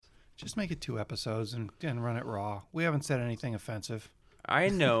Just make it 2 episodes and run it raw. We haven't said anything offensive. I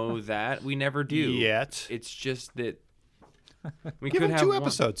know that. We never do. Yet. It's just that we Give could him have 2 one-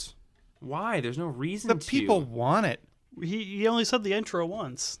 episodes. Why? There's no reason The to. people want it. He only said the intro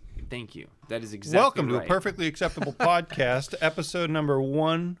once. Thank you. That is exactly Welcome to right. a perfectly acceptable podcast, episode number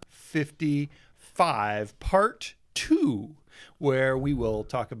 155, part 2, where we will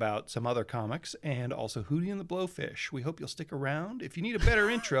talk about some other comics and also Hootie and the Blowfish. We hope you'll stick around. If you need a better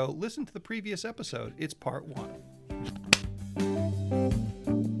intro, listen to the previous episode. It's part 1.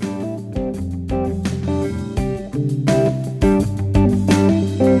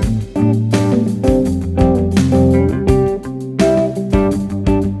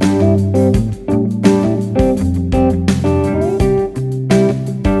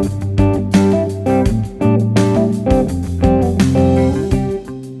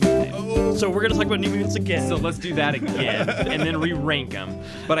 Again. So let's do that again and then re-rank them.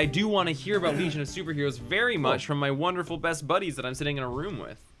 But I do want to hear about Legion of Superheroes very much from my wonderful best buddies that I'm sitting in a room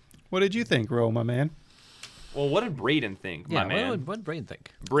with. What did you think, Ro, my man? Well, what did Braden think, my man? What did Braden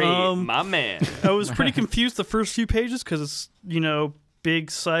think? Braden, my man. I was pretty confused the first few pages because it's,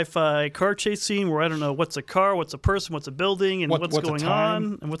 big sci-fi car chase scene where I don't know what's a car, what's a person, what's a building, and what's going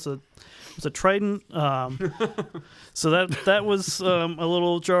on, and what's a trident. So that was a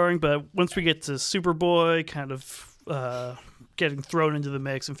little jarring, but once we get to Superboy kind of getting thrown into the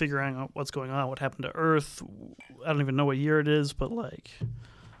mix and figuring out what's going on, what happened to Earth, I don't even know what year it is, but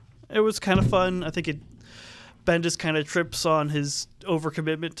it was kind of fun. I think Bendis kind of trips on his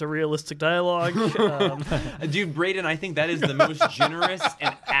overcommitment to realistic dialogue. Dude, Braden, I think that is the most generous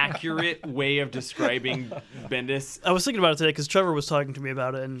and accurate way of describing Bendis. I was thinking about it today because Trevor was talking to me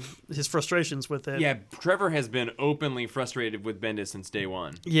about it and his frustrations with it. Yeah, Trevor has been openly frustrated with Bendis since day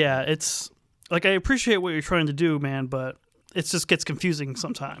one. Yeah, it's I appreciate what you're trying to do, man, but it just gets confusing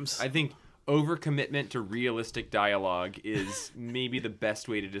sometimes. I think overcommitment to realistic dialogue is maybe the best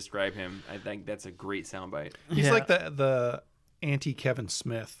way to describe him. I think that's a great soundbite. He's like the anti-Kevin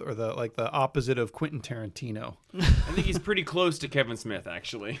Smith, or the opposite of Quentin Tarantino. I think he's pretty close to Kevin Smith,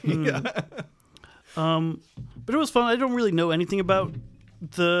 actually. Yeah. But it was fun. I don't really know anything about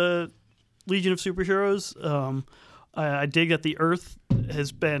the Legion of Superheroes. I dig that the Earth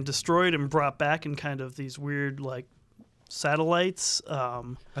has been destroyed and brought back in kind of these weird satellites. I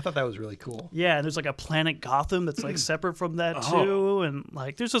thought that was really cool. Yeah, and there's a planet Gotham that's separate from that too, and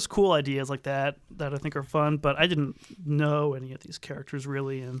there's just cool ideas like that I think are fun. But I didn't know any of these characters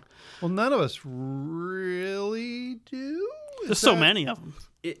really, and well, none of us really do. There's so many of them.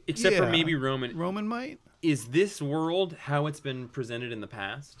 Except for maybe Roman. Roman might. Is this world how it's been presented in the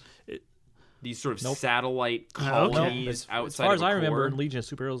past? These sort of satellite colonies outside as far as I remember, core? in Legion of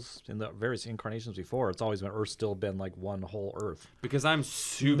Superheroes, in the various incarnations before, it's always been Earth's still been one whole Earth. Because I'm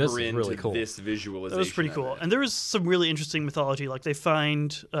super This is into really cool. this visualization. That was pretty cool. And there was some really interesting mythology. They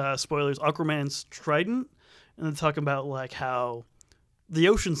find, spoilers, Aquaman's trident, and they're talking about how the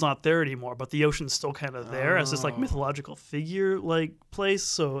ocean's not there anymore, but the ocean's still kind of there as this mythological figure place.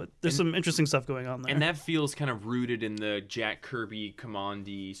 So there's some interesting stuff going on there. And that feels kind of rooted in the Jack Kirby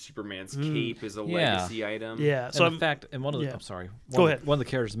Commandy Superman's cape as a legacy item. Yeah. So in fact, and one of the Go ahead. One of the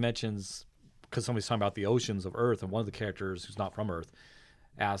characters mentions, because somebody's talking about the oceans of Earth, and one of the characters who's not from Earth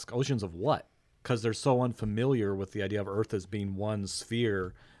asks, oceans of what? Because they're so unfamiliar with the idea of Earth as being one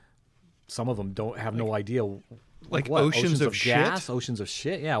sphere. Some of them don't have no idea. What? Oceans of gas, shit? Oceans of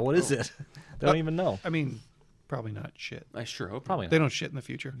shit. Yeah, what is it? They don't even know. I mean, probably not shit. I sure hope Probably They not. don't shit in the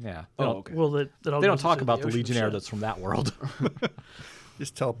future. Yeah. Okay. Well, They don't talk about the Legionnaire that's from that world.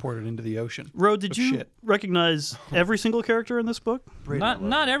 Just teleported into the ocean. Ro, did of you shit. recognize every single character in this book?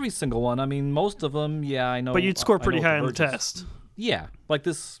 Not every single one. I mean, most of them, yeah, I know. But you'd score I pretty know high on the what Verge is. test. Yeah, like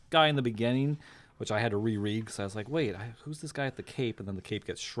this guy in the beginning, which I had to reread because I was like, wait, who's this guy at the cape? And then the cape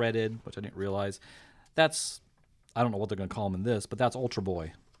gets shredded, which I didn't realize. I don't know what they're going to call him in this, but that's Ultra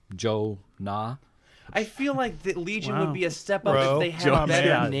Boy, Joe Na. I feel like the Legion Wow. would be a step up Bro, if they had Joe, better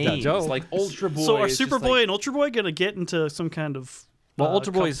man. names. Joe. Like Ultra Boy. So are is just Superboy and Ultra Boy going to get into some kind of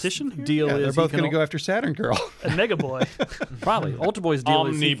Ultra Boy's competition here? deal Yeah, is they're both going to go after Saturn Girl. And Mega Boy. probably Ultra Boy's deal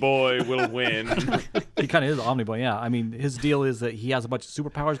is Omni Boy will win. he kind of is Omni Boy. Yeah, I mean his deal is that he has a bunch of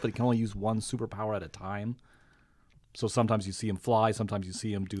superpowers, but he can only use one superpower at a time. So sometimes you see him fly, sometimes you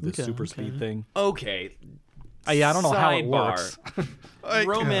see him do this super speed thing. Okay. Yeah, I don't know how it Sidebar. works.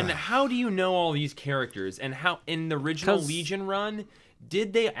 Roman, how do you know all these characters? And how in the original 'Cause- Legion run,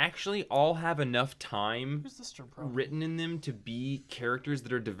 did they actually all have enough time written in them to be characters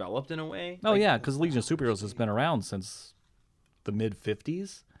that are developed in a way? Oh yeah, because Legion of Superheroes has been around since the mid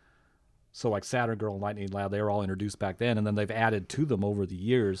 '50s. So like Saturn Girl and Lightning Lad, they were all introduced back then, and then they've added to them over the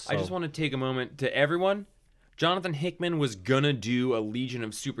years. So. I just want to take a moment to everyone. Jonathan Hickman was gonna do a Legion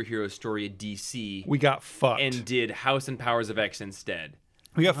of Superheroes story at DC We got fucked. and did House and Powers of X instead.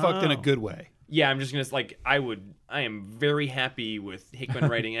 We got fucked in a good way. Yeah, I'm just gonna I am very happy with Hickman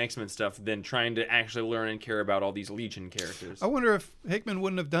writing X-Men stuff than trying to actually learn and care about all these Legion characters. I wonder if Hickman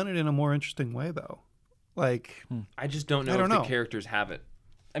wouldn't have done it in a more interesting way, though. Like, I just don't know if the characters have it.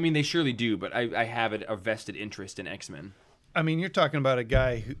 I mean, they surely do, but I have a vested interest in X-Men. I mean, you're talking about a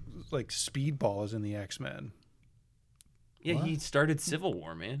guy who, like, Speedball is in the X-Men. Yeah, he started Civil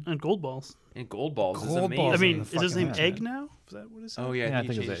War, man. And Gold Balls. And Gold Balls is Gold amazing. Balls I mean, the is his fucking name X-Men. Egg now? Is that what his name? Oh yeah, I he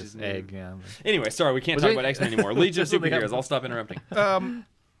think changed it's his name. Egg. Yeah. Anyway, sorry, we can't talk about X-Men anymore. Legion of Superheroes. I'll stop interrupting.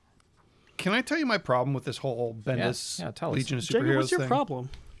 Can I tell you my problem with this whole Bendis Yeah, tell us. Legion of Superheroes Jacob, what's your thing? problem?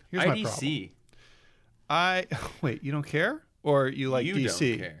 Here's my problem. IDC. Wait, you don't care? Or you like You DC?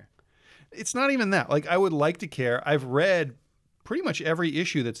 don't care. It's not even that. Like, I would like to care. I've read pretty much every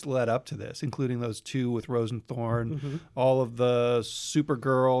issue that's led up to this, including those two with Rose and Thorn, all of the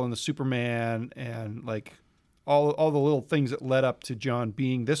Supergirl and the Superman, and like all the little things that led up to John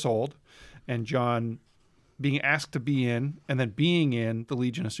being this old, and John being asked to be in, and then being in the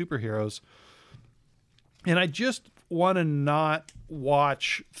Legion of Superheroes. And I just want to not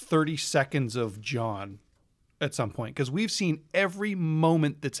watch 30 seconds of John at some point, because we've seen every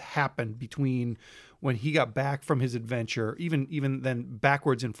moment that's happened between when he got back from his adventure, even then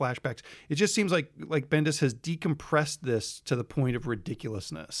backwards in flashbacks. It just seems like Bendis has decompressed this to the point of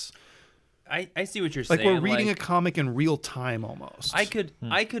ridiculousness. I see what you're Like saying. we're reading a comic in real time almost. I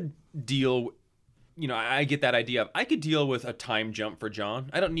could deal. You know, I get that idea of I could deal with a time jump for John.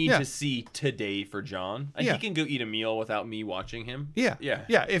 I don't need Yeah. to see today for John. Yeah. He can go eat a meal without me watching him. Yeah.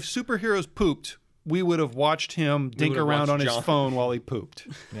 If superheroes pooped, we would have watched him dink would have around on watched his John. phone while he pooped.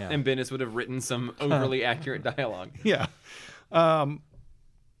 Yeah. And Bendis would have written some overly accurate dialogue. Yeah.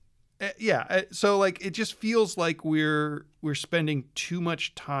 So like it just feels like we're spending too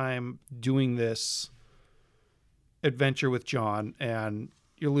much time doing this adventure with John, and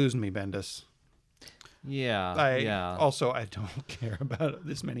you're losing me, Bendis. Yeah. I don't care about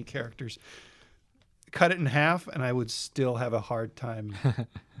this many characters. Cut it in half and I would still have a hard time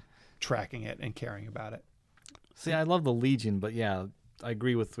tracking it and caring about it. See, I love the Legion, but yeah, I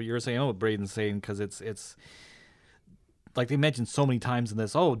agree with what you're saying. What Braden's saying, because it's like they mentioned so many times in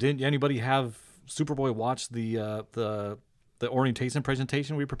this. Oh, didn't anybody have Superboy watch the orientation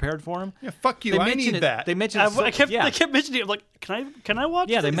presentation we prepared for him? Yeah, fuck you. I need that. They mentioned. They kept mentioning it. I'm like, can I watch?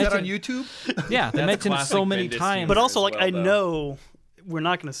 Yeah, this? they Is that on mentioned. YouTube? Yeah, they That's mentioned it so classic many Bendis times. humor. But also, like, as well, I though. know we're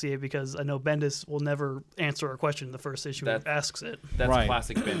not going to see it because I know Bendis will never answer a question in the first issue That- he asks it. That's Right.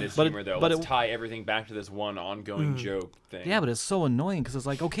 classic Bendis But it- humor, though. but Let's it- tie everything back to this one ongoing joke thing. Yeah, but it's so annoying because it's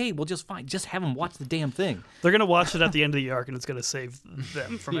like, okay, well, just fine, just have him watch the damn thing. They're going to watch it at the end of the arc, and it's going to save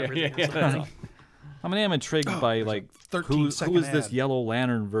them from everything. yeah, It's that's like, all. I mean, I'm intrigued by like 13 who second is this ad. Yellow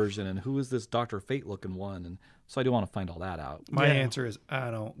Lantern version and who is this Dr. Fate looking one, and so I do want to find all that out. My Yeah. answer is I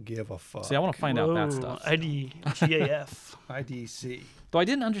don't give a fuck. See, I want to find out that whoa, stuff. IDGAF. IDC. Though I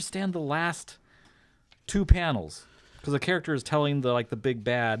didn't understand the last two panels because the character is telling the big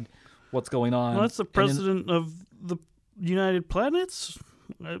bad what's going on. Well, that's the and then- president of the United Planets.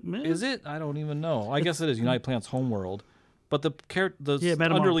 Is it? I don't even know. I guess it is United Planet's homeworld, but the Yeah,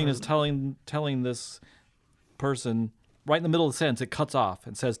 Madam underling Arm is telling this person right in the middle of the sentence. It cuts off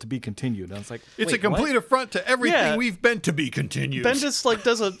and says to be continued, and it's like It's wait, a complete what? affront to everything Yeah. we've been to be continued. Bendis like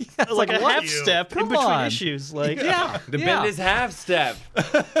does a like a what? half step in Come between on. issues. Like Yeah, The yeah. Bendis half step.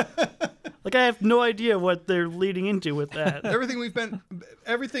 like I have no idea what they're leading into with that. everything we've been.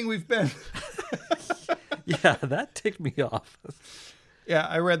 Yeah, that ticked me off. Yeah,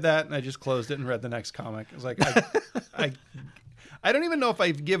 I read that and I just closed it and read the next comic. I was like, I don't even know if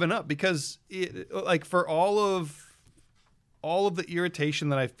I've given up because for all of the irritation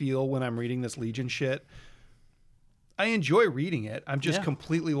that I feel when I'm reading this Legion shit, I enjoy reading it. I'm just Yeah.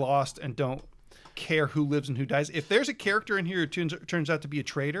 completely lost and don't care who lives and who dies. If there's a character in here who turns out to be a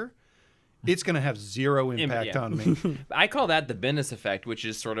traitor, it's going to have zero impact yeah. on me. I call that the Bendis effect, which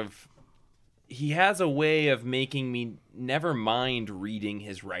is sort of he has a way of making me never mind reading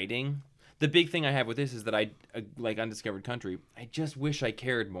his writing. The big thing I have with this is that I like Undiscovered Country. I just wish I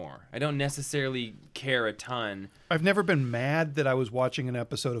cared more. I don't necessarily care a ton. I've never been mad that I was watching an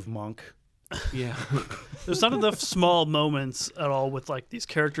episode of Monk. Yeah. There's not enough small moments at all with like these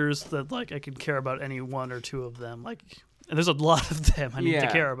characters that like I can care about any one or two of them. Like, and there's a lot of them I need to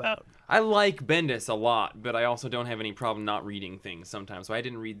Yeah. care about. I like Bendis a lot, but I also don't have any problem not reading things sometimes. So I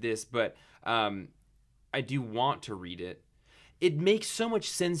didn't read this, but I do want to read it. it makes so much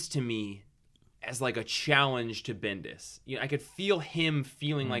sense to me as like a challenge to Bendis. You know, I could feel him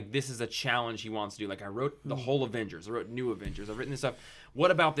feeling like this is a challenge he wants to do. Like I wrote the whole Avengers, I wrote New Avengers, I've written this stuff. What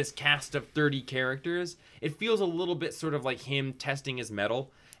about this cast of 30 characters? It feels a little bit sort of like him testing his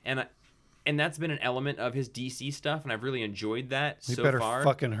mettle, and that's been an element of his DC stuff, and I've really enjoyed that so better far.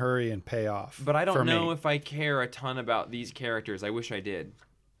 fucking hurry and pay off. But I don't for know me. if I care a ton about these characters. I wish I did.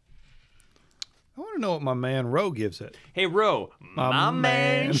 I want to know what my man Ro gives it. Hey, Ro, my man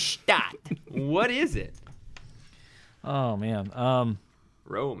man. Stott. What is it? Oh man.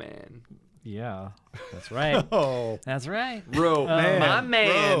 Ro, man. Yeah. That's right. Oh, That's right. Ro, my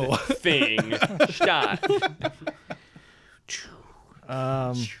man Ro. thing Stott.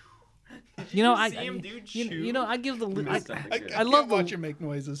 You know, I See him do you know I give the Missed I, something I good. can't love the- watch you make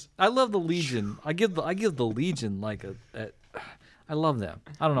noises. I love the Legion. I give the Legion like I love them.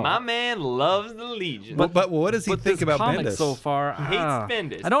 I don't know. My man loves the Legion. But what does he But think this about comic Bendis? so far? He hates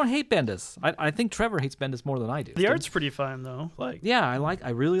Bendis. I don't hate Bendis. I think Trevor hates Bendis more than I do. The art's pretty fine though. Like Yeah, I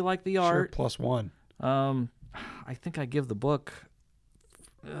really like the Sure, art. +1. I think I give the book,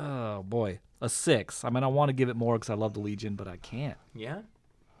 oh boy, a 6. I mean, I want to give it more because I love the Legion, but I can't. Yeah?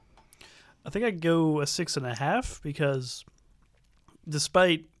 I think I'd go a 6.5 because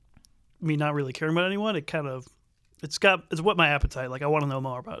despite me not really caring about anyone, it's whet my appetite. Like I want to know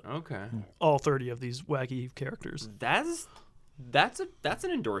more about Okay. all 30 of these wacky characters. That's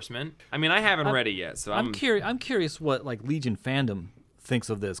an endorsement. I mean, I haven't read it yet, so I'm curious what like Legion fandom thinks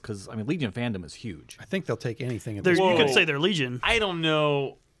of this because I mean, Legion fandom is huge. I think they'll take anything at They're, this you point. could say they're Legion. I don't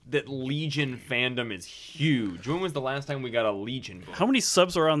know that Legion fandom is huge. When was the last time we got a Legion book? How many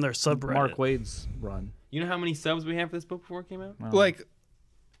subs are on their subreddit? Mark Wade's run. You know how many subs we have for this book before it came out? Like,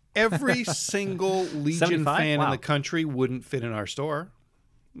 every single Legion 75? fan in Wow. the country wouldn't fit in our store.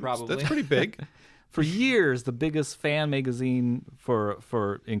 Probably. That's pretty big. For years, the biggest fan magazine for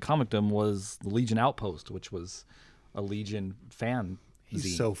in comicdom was the Legion Outpost, which was a Legion fan.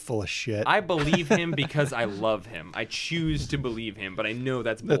 He's so full of shit. I believe him because I love him. I choose to believe him, but I know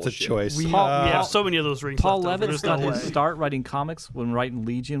that's bullshit. That's a choice. We have so many of those rings. Paul left over. Levitt There's no got his way. start writing comics when writing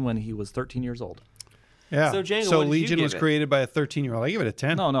Legion when he was 13 years old. Yeah. So, Django, what did you Legion give was it? created by a 13-year-old. I give it a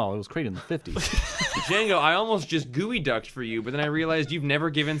 10. No, it was created in the 50s. Django, I almost just gooey ducked for you, but then I realized you've never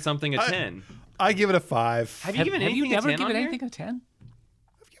given something a 10. I give it a 5. Have you given anything never a 10 given on anything a 10?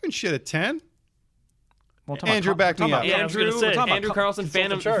 I've given shit a 10. Well, talking Andrew, about back me up. Yeah, I was gonna say. Andrew Carlson,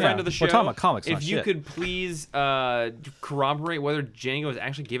 friend of the Yeah, show. we're talking about comics, If not you shit. could please corroborate whether Django has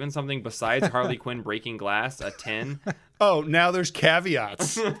actually given something besides Harley Quinn breaking glass a 10. Oh, now there's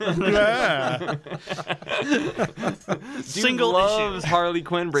caveats. Yeah. Single loves issue. Harley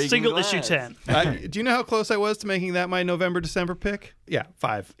Quinn breaking Single glass. issue 10. Do you know how close I was to making that my November-December pick? Yeah,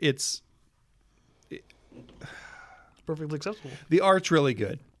 5. It's Perfectly acceptable. the art's really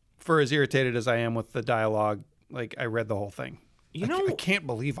good. For as irritated as I am with the dialogue, like I read the whole thing. You know, I can't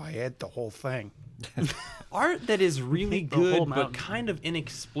believe I had the whole thing. art that is really The whole good, but mountain. kind of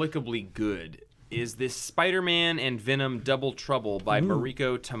inexplicably good, is this Spider-Man and Venom Double Trouble by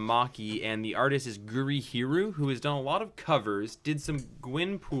Mariko Tamaki, and the artist is Guri Hiru, who has done a lot of covers, did some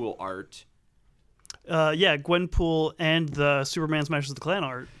Gwenpool art. Yeah, Gwenpool and the Superman Smashes the Clan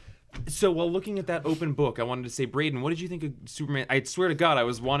art. So while looking at that open book, I wanted to say, Braden, what did you think of Superman? I swear to God, I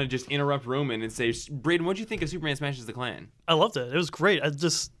wanted to just interrupt Roman and say, Braden, what did you think of Superman Smashes the Klan? I loved it. It was great. I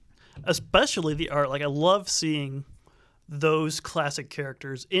just, especially the art. Like I love seeing those classic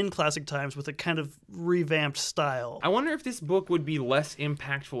characters in classic times with a kind of revamped style. I wonder if this book would be less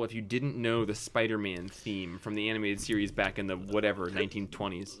impactful if you didn't know the Spider-Man theme from the animated series back in the whatever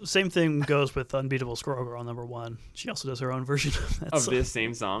 1920s Same thing goes with Unbeatable Squirrel Girl #1. She also does her own version of that of song. this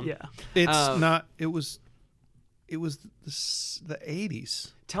same song. Yeah. It's not. It was the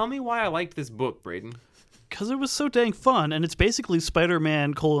 80s. Tell me why I liked this book, Braden. Because it was so dang fun, and it's basically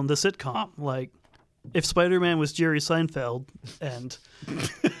Spider-Man : the sitcom. Like, if Spider-Man was Jerry Seinfeld and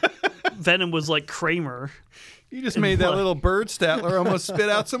Venom was like Kramer. You just made that little bird statler almost spit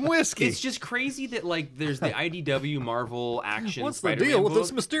out some whiskey. It's just crazy that like there's the IDW Marvel action What's the Spider-Man deal with book,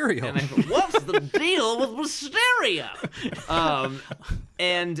 this Mysterio? and I thought, what's the deal with Mysterio?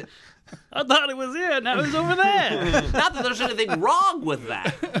 And I thought it was here, now it's over there. not that there's anything wrong with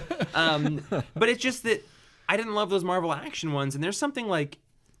that. But it's just that I didn't love those Marvel action ones, and there's something like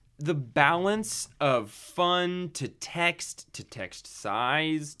the balance of fun to text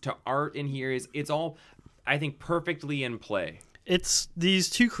size to art in here it's all, I think, perfectly in play. It's these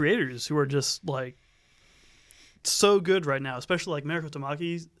two creators who are just like so good right now, especially like Mariko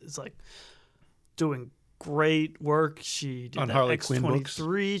Tamaki is like doing great work. She did On that Harley Quinn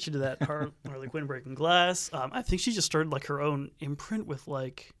X-23. She did that Harley Quinn Breaking Glass. I think she just started like her own imprint with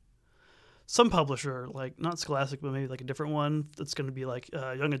like some publisher, like not Scholastic, but maybe like a different one that's going to be like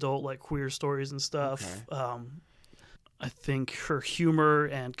young adult, like queer stories and stuff. Okay. I think her humor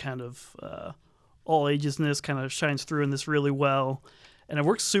and kind of all agesness kind of shines through in this really well, and it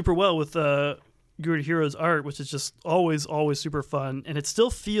works super well with Gurihiro's art, which is just always super fun, and it still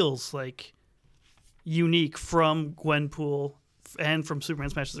feels like unique from Gwenpool and from Superman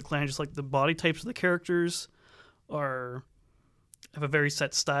Smashes the Klan. Just like the body types of the characters have a very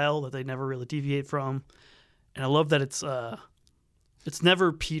set style that they never really deviate from, and I love that it's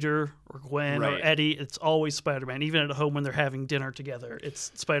never Peter or Gwen or Right. Eddie. It's always Spider-Man. Even at home when they're having dinner together,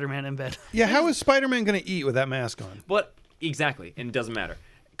 it's Spider-Man and Venom. Yeah, how is Spider-Man going to eat with that mask on? But exactly, and it doesn't matter.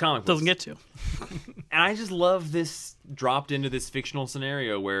 Comic books. Doesn't get to. And I just love this dropped into this fictional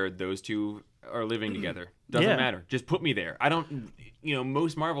scenario where those two are living together. Doesn't Yeah. matter. Just put me there. I don't,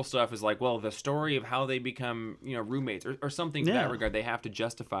 most Marvel stuff is like, well, the story of how they become, roommates or something to Yeah. that regard. They have to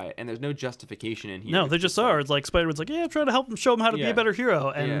justify it. And there's no justification in here. No, It's they just are. It's like Spider-Man's like, yeah, I'm trying to help him, show him how to be Yeah. a better hero.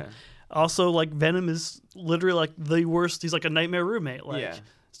 And Yeah. also, like, Venom is literally like the worst. He's like a nightmare roommate. Like, Yeah.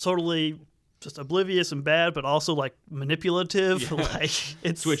 it's totally just oblivious and bad, but also like manipulative. Yeah. Like,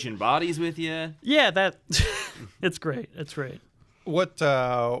 it's switching bodies with you. Yeah, that it's great. It's great. What?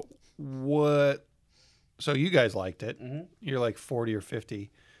 So you guys liked it. Mm-hmm. You're like 40 or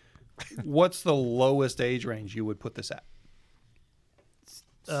 50. What's the lowest age range you would put this at?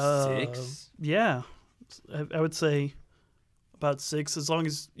 6. Yeah, I would say about 6, as long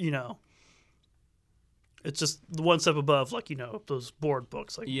as it's just the one step above, like those board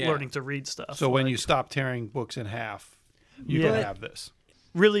books, like Yeah. learning to read stuff. So when like, you stop tearing books in half, you Yeah. can have this.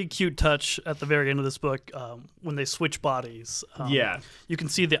 really cute touch at the very end of this book when they switch bodies. Yeah. You can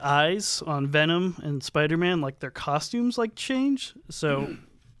see the eyes on Venom and Spider-Man, like their costumes like change. So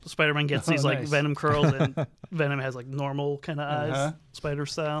Spider-Man gets these like nice. Venom curls, and Venom has like normal kind of eyes, Uh-huh. Spider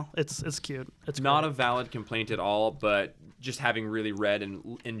style. It's cute. It's Not great. a valid complaint at all, but just having really read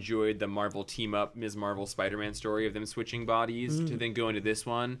and enjoyed the Marvel team up Ms. Marvel Spider-Man story of them switching bodies to then go into this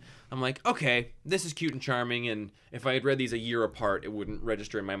one, I'm like, okay, this is cute and charming, and if I had read these a year apart, it wouldn't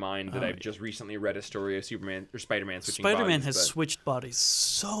register in my mind that I've just recently read a story of Superman or Spider-Man switching bodies. Spider-Man has but switched bodies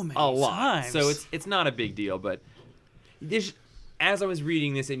so many a lot, times. so it's not a big deal, but this. As I was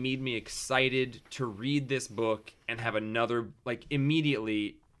reading this, it made me excited to read this book and have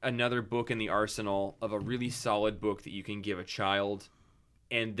immediately another book in the arsenal of a really solid book that you can give a child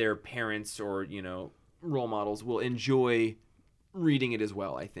and their parents or, role models will enjoy reading it as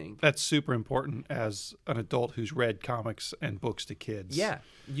well, I think. That's super important as an adult who's read comics and books to kids. Yeah,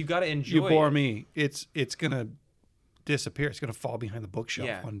 you got to enjoy You bore it. me. It's going to disappear. It's going to fall behind the bookshelf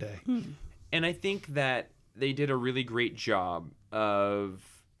Yeah. one day. And I think that they did a really great job of,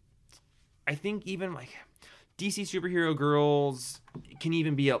 I think even like DC superhero girls can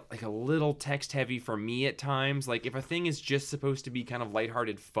even be a little text heavy for me at times. Like if a thing is just supposed to be kind of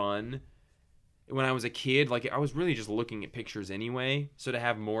lighthearted fun, when I was a kid, like I was really just looking at pictures anyway. So to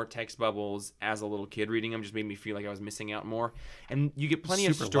have more text bubbles as a little kid reading them just made me feel like I was missing out more. And you get plenty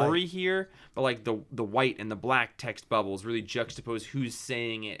of Super story light. here, but like the white and the black text bubbles really juxtapose who's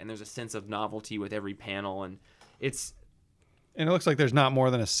saying it, and there's a sense of novelty with every panel, and it's And it looks like there's not more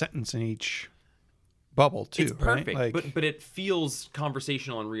than a sentence in each bubble, too. it's perfect. Right? Like, But it feels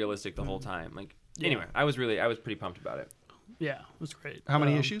conversational and realistic the whole time. Like anyway, I was pretty pumped about it. yeah, it was great. how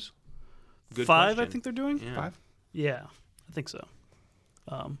many issues? Good 5, I question. think they're doing. Yeah. 5? Yeah, I think so.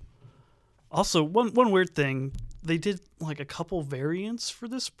 Also, one weird thing, they did like a couple variants for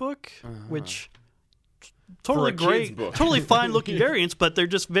this book, which totally For a kid's great, book. totally fine looking variants, but they're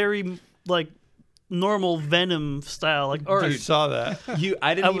just very like normal Venom style. Like, or I saw that.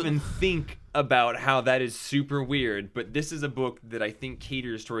 I didn't was- even think about how that is super weird, but this is a book that I think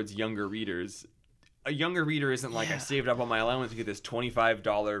caters towards younger readers. A younger reader isn't like, I saved up all my allowance to get this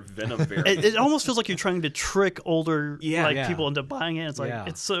 $25 Venom variant. it almost feels like you're trying to trick older Yeah. people into buying it. It's like Yeah.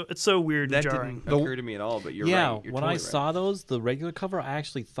 it's so weird That and jarring. didn't occur to me at all, but you're yeah, right. You're when totally I right. saw those, the regular cover, I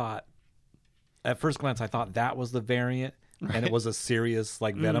actually thought, at first glance, I thought that was the variant, and it was a serious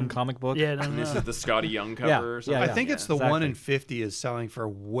like Venom comic book. Yeah, no, And this no. is the Scotty Young cover Yeah, or something. yeah, I think it's the exactly. 1 in 50 is selling for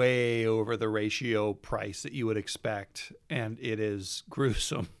way over the ratio price that you would expect, and it is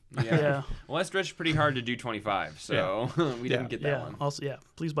gruesome. Yeah. Well, I stretched pretty hard to do 25, so we didn't get that Yeah. one. Also, yeah.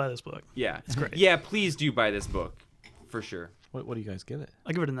 Please buy this book. Yeah. It's great. Yeah, please do buy this book. For sure. What do you guys give it?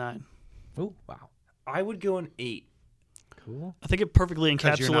 I give it a 9. Oh, wow, I would go an 8. cool. I think it perfectly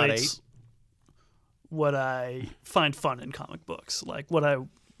 'Cause you're not encapsulates 8? what I find fun in comic books, like what I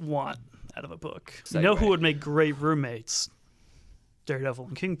want out of a book. Segue. You know who would make great roommates? Daredevil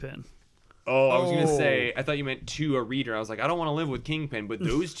and Kingpin. Oh, I was going to Oh. say, I thought you meant to a reader. I was like, I don't want to live with Kingpin, but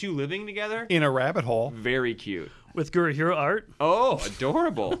those two living together? In a rabbit hole. Very cute. With Gurihiro art. Oh,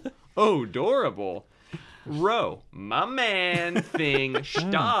 adorable. Oh, adorable. Ro, my man thing,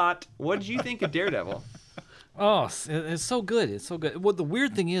 Stott. What did you think of Daredevil? Oh, it's so good. It's so good. Well, the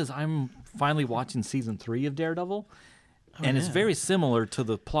weird thing is, I'm finally watching season 3 of Daredevil, and it's very similar to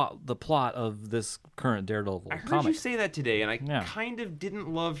the plot of this current Daredevil I heard comic. you say that today, and I Yeah. kind of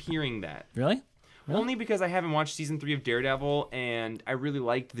didn't love hearing that. Really? Only because I haven't watched season 3 of Daredevil, and I really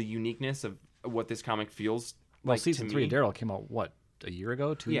liked the uniqueness of what this comic feels Well, like season to 3 me. of Daredevil came out what, a year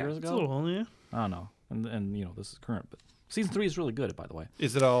ago, 2 Yeah. years It's a ago? little old, yeah. I don't know. And you know, this is current, but season 3 is really good, by the way.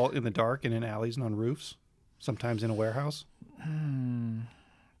 Is it all in the dark and in alleys and on roofs? Sometimes in a warehouse?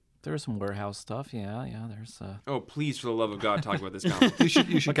 There's some warehouse stuff. Yeah. There's. Oh, please, for the love of God, talk about this comic.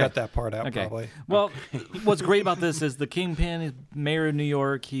 You should cut that part out, Okay. probably. Well, what's great about this is the Kingpin is mayor of New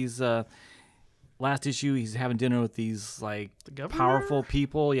York. He's last issue. He's having dinner with these like governor? powerful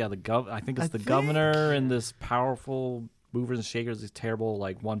people. Yeah, I think it's the governor and this powerful movers and shakers. These terrible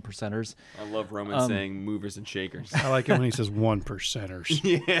like 1%ers. I love Roman saying movers and shakers. I like it when he says 1%ers.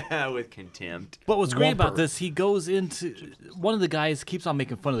 Yeah, with contempt. But what's great about Whumper. this, he goes into one of the guys keeps on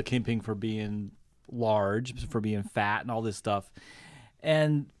making fun of the Kingpin for being large, for being fat, and all this stuff.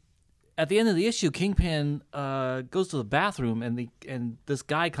 And at the end of the issue, Kingpin goes to the bathroom, and this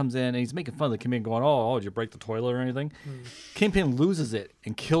guy comes in and he's making fun of the Kingpin, going, "Oh, did you break the toilet or anything?" Kingpin loses it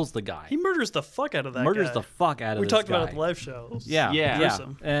and kills the guy. He murders the fuck out of that Murders guy. the fuck out of We this talked guy. about it at the live show. It was Yeah, Yeah.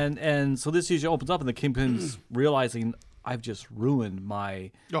 gruesome. And so this issue opens up, and the Kingpin's realizing, I've just ruined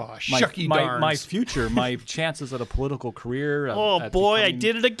my Oh, shucky my darns. future, my chances at a political career. Oh at boy, I becoming-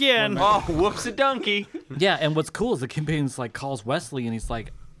 did it again. Oh, whoops a donkey. Yeah, and what's cool is the Kingpin's like calls Wesley, and he's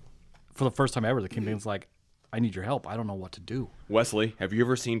like, for the first time ever, the Kingpin's like, I need your help. I don't know what to do. Wesley, have you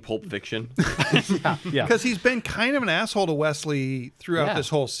ever seen Pulp Fiction? Yeah, Because he's been kind of an asshole to Wesley throughout Yeah. this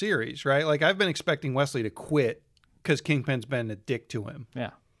whole series, right? Like, I've been expecting Wesley to quit because Kingpin's been a dick to him.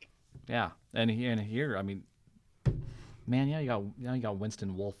 yeah. And here, I mean, man, you got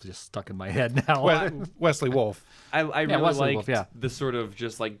Winston Wolfe just stuck in my head now. Wesley Wolf. I really Wesley liked Wolf, yeah. the sort of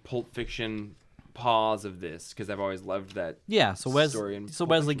just like Pulp Fiction pause of this because I've always loved that. Yeah, so story in so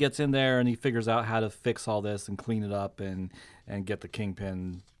Pulp Wesley gets in there and he figures out how to fix all this and clean it up and get the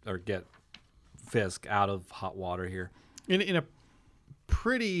Kingpin or get Fisk out of hot water here. In a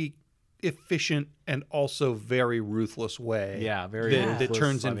pretty efficient and also very ruthless way. Yeah, very that ruthless,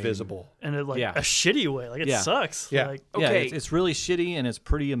 turns I mean- invisible. And it like Yeah. a shitty way. Like it Yeah. sucks. Yeah. Like, Yeah, Okay. it's really shitty and it's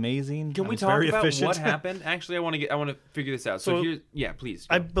pretty amazing. Can and we it's talk very about efficient. what happened? Actually, I want to figure this out. So, So- here's please.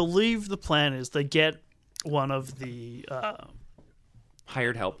 I go. believe the plan is they get one of the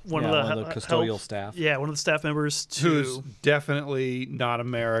Hired help. one Yeah, of the, one of the he- custodial help- staff. Yeah, one of the staff members to Who's definitely not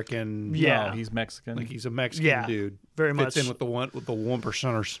American. Yeah. No, he's Mexican. Like, he's a Mexican Yeah, dude. very Fits much. in with the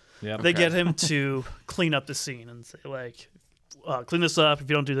 1%ers. Yep. They Okay. get him to clean up the scene and say like, clean this up. If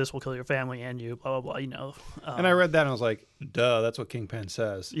you don't do this, we'll kill your family and you. Blah blah blah. You know. And I read that and I was like, duh, that's what Kingpin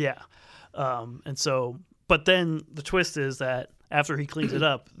says. Yeah. And so, but then the twist is that after he cleans it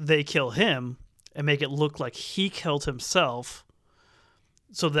up, they kill him and make it look like he killed himself.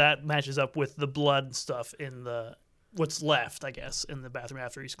 So that matches up with the blood and stuff in the what's left, I guess, in the bathroom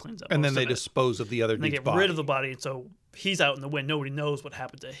after he's cleans up. And then most they of it. dispose of the other And they dude's get body. rid of the body, and so he's out in the wind. Nobody knows what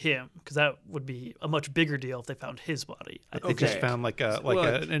happened to him because that would be a much bigger deal if they found his body. I They think. just Okay. found like an So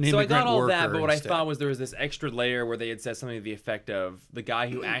I immigrant got all worker that, but what instead. I thought was there was this extra layer where they had said something to the effect of the guy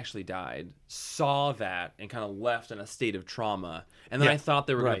who actually died saw that and kind of left in a state of trauma. And then Yeah, I thought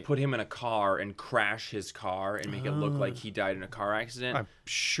they were going right. to put him in a car and crash his car and make it look like he died in a car accident. I'm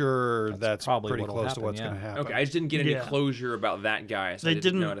sure that's probably pretty what'll close to happen, what's yeah. going to happen. Okay, I just didn't get any Yeah. closure about that guy, so I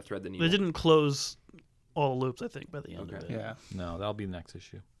didn't know how to thread the needle. They didn't close all the loops, I think, by the end of Okay. it. Yeah. No, that'll be the next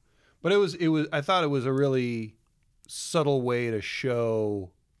issue. But it was I thought it was a really subtle way to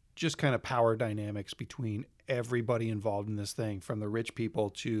show just kind of power dynamics between everybody involved in this thing, from the rich people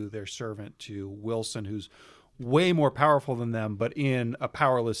to their servant to Wilson, who's way more powerful than them, but in a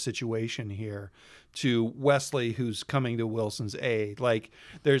powerless situation here, to Wesley, who's coming to Wilson's aid. Like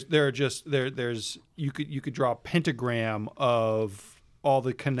there's you could draw a pentagram of all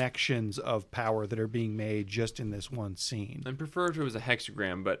the connections of power that are being made just in this one scene. I prefer if it was a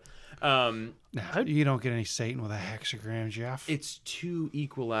hexagram, but You don't get any Satan with a hexagram, Jeff. it's two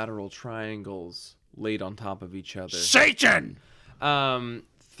equilateral triangles laid on top of each other. Satan!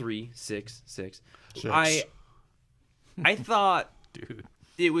 3, 6, 6. I thought, dude,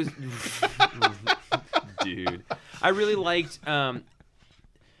 it was, dude. I really liked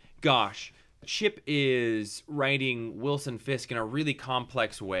gosh, Chip is writing Wilson Fisk in a really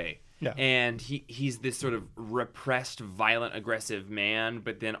complex way. Yeah. And he's this sort of repressed, violent, aggressive man,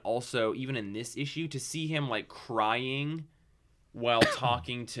 but then also, even in this issue, to see him like crying while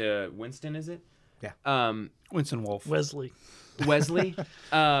talking to Winston, is it? Yeah. Winston Wolfe. Wesley.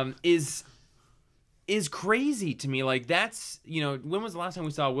 Is crazy to me. Like, that's, when was the last time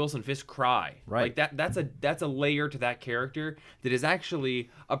we saw Wilson Fisk cry? Right. Like that's a layer to that character that is actually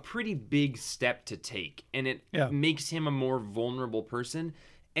a pretty big step to take, and it makes him a more vulnerable person.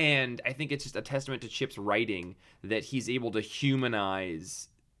 And I think it's just a testament to Chip's writing that he's able to humanize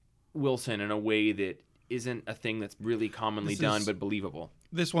Wilson in a way that isn't a thing that's really commonly done, but believable.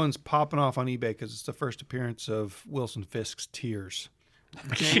 This one's popping off on eBay because it's the first appearance of Wilson Fisk's tears.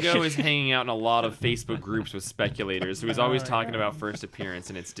 Django is hanging out in a lot of Facebook groups with speculators, who is always talking about first appearance,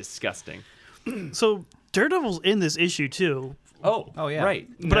 and it's disgusting. So Daredevil's in this issue too. Oh yeah. Right.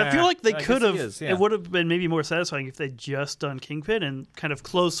 But I feel like they I could guess he have. is, yeah. It would have been maybe more satisfying if they'd just done Kingpin and kind of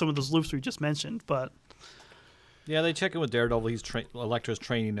closed some of those loops we just mentioned. But Yeah, they check in with Daredevil. Elektra's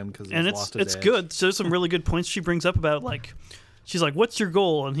training him because he's and lost his it's edge. good. So there's some really good points she brings up about, like, she's like, "What's your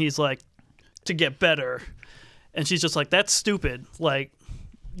goal?" And he's like, "To get better." And she's just like, "That's stupid. Like,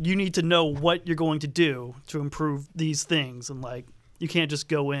 you need to know what you're going to do to improve these things, and like, you can't just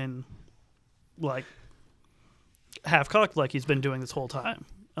go in like half-cocked like he's been doing this whole time."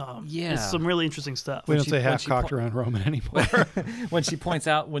 It's some really interesting stuff. We don't say half-cocked around Roman anymore. when she points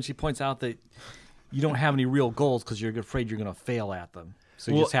out that you don't have any real goals because you're afraid you're going to fail at them.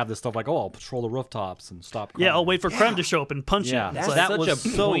 So you just have this stuff like, I'll patrol the rooftops and stop crime. Yeah, I'll wait for crime to show up and punch him. That's It's such like, a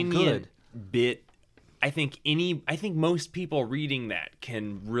so poignant good. bit. I think most people reading that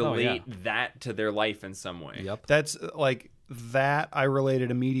can relate that to their life in some way. Yep. That's like that. I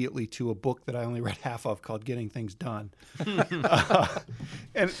related immediately to a book that I only read half of called "Getting Things Done," and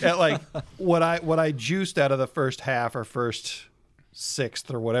like what I juiced out of the first half or first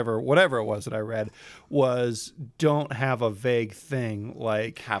sixth or whatever it was that I read was, don't have a vague thing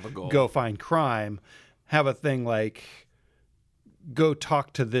like have a goal, go find crime, have a thing like go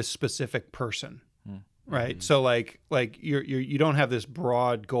talk to this specific person. Right. Mm-hmm. So like you don't have this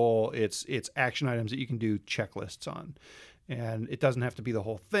broad goal. It's action items that you can do checklists on, and it doesn't have to be the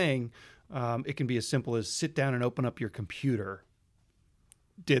whole thing. It can be as simple as sit down and open up your computer.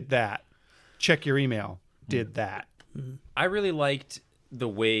 Did that. Check your email. Did that. Mm-hmm. I really liked the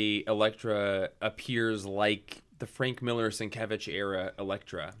way Elektra appears like the Frank Miller Sienkiewicz era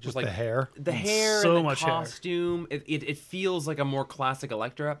Elektra. Just like the hair. The hair so and the much hair. costume. It feels like a more classic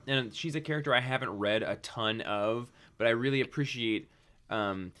Elektra. And she's a character I haven't read a ton of, but I really appreciate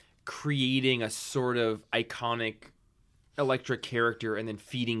creating a sort of iconic Elektra character and then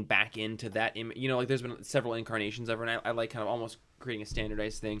feeding back into that image. Like there's been several incarnations of her, and I like kind of almost creating a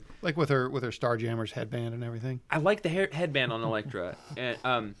standardized thing. Like with her Starjammers headband and everything. I like the headband on Elektra. And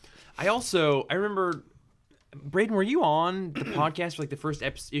I remember, Braden, were you on the podcast for like the first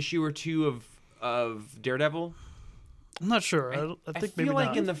issue or two of Daredevil? I'm not sure. I think maybe feel like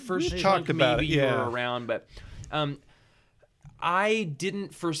not. in the first We chunk, talked about maybe it, you yeah. were around, but I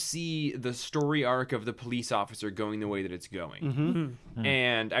didn't foresee the story arc of the police officer going the way that it's going. Mm-hmm.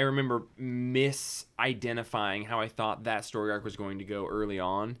 And I remember misidentifying how I thought that story arc was going to go early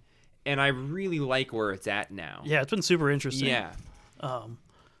on. And I really like where it's at now. Yeah, it's been super interesting. Yeah.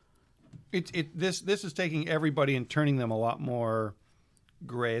 This is taking everybody and turning them a lot more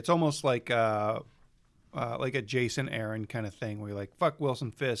gray. It's almost like a Jason Aaron kind of thing, where you're like, fuck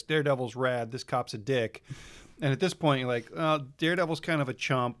Wilson Fisk, Daredevil's rad, this cop's a dick. And at this point, you're like, Daredevil's kind of a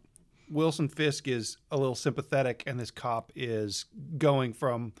chump. Wilson Fisk is a little sympathetic, and this cop is going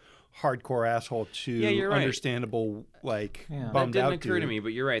from hardcore asshole to you're right. understandable, like, That bummed didn't out occur to dude. me, but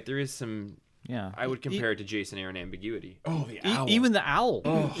you're right. There is some. Yeah. I would compare it to Jason Aaron ambiguity. Oh, the Even the owl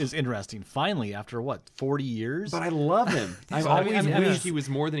is interesting. Finally, after 40 years? But I love him. I've always wished he was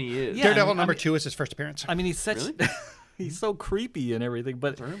more than he is. Yeah. Daredevil number 2 is his first appearance. I mean, he's such Really? he's so creepy and everything,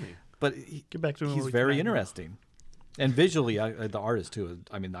 but Get back to him when he's we very can. interesting. And visually, the artist too.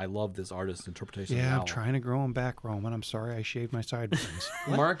 I mean, I love this artist's interpretation of the Yeah, owl. I'm trying to grow him back, Roman. I'm sorry I shaved my sideburns.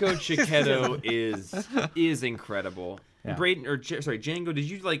 Marco Cicchetto is incredible. Yeah. Braden, Django, did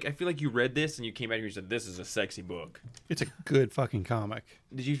you like? I feel like you read this and you came back and you said, "This is a sexy book." It's a good fucking comic.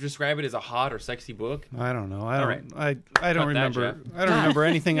 Did you describe it as a hot or sexy book? I don't know. All right. I Cut don't that, remember. Jeff. I don't remember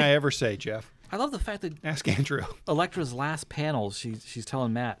anything I ever say, Jeff. I love the fact that Ask Andrew. Elektra's last panel, she's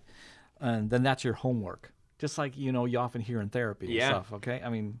telling Matt, and then that's your homework. Just like, you often hear in therapy and Yeah. stuff, okay? I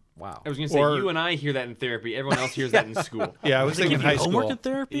mean, wow. I was going to say, you and I hear that in therapy. Everyone else hears that in school. Yeah, I was thinking Give you high homework school. in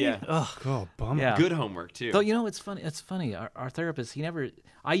therapy? Yeah. Ugh. Oh, bummer. Yeah. Good homework, too. Though, it's funny. Our therapist,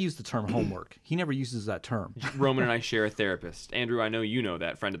 I use the term homework. He never uses that term. Roman and I share a therapist. Andrew, I know you know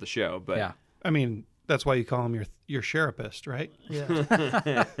that, friend of the show. But Yeah. I mean, that's why you call him your therapist, right?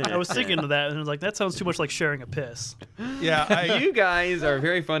 Yeah. I was thinking of that, and I was like, that sounds too much like sharing a piss. Yeah, you guys are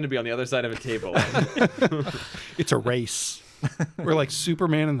very fun to be on the other side of a table. it's a race. We're like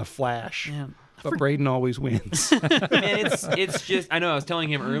Superman and the Flash, Man. but Braden always wins. Man, it's just, I know I was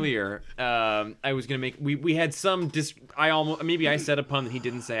telling him earlier, I was going to make, we had some, maybe I said a pun that he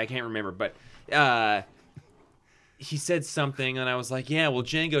didn't say, I can't remember, but he said something, and I was like, yeah, well,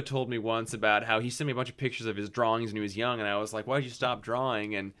 Django told me once about how he sent me a bunch of pictures of his drawings when he was young, and I was like, why did you stop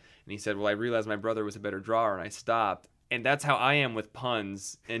drawing? And he said, well, I realized my brother was a better drawer, and I stopped. And that's how I am with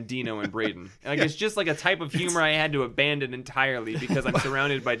puns and Dino and Braden. Like, it's just like a type of humor I had to abandon entirely because I'm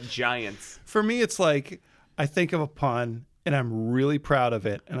surrounded by giants. For me, it's like I think of a pun and I'm really proud of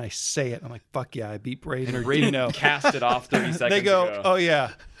it, and I say it. I'm like, fuck yeah, I beat Braden or Braden Dino. cast it off 30 seconds They go, ago. oh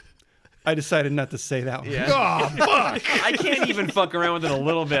yeah, I decided not to say that one. Yeah. Oh, fuck. I can't even fuck around with it a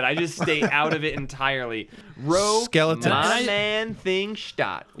little bit. I just stay out of it entirely. Row, Skeletons. my man, thing,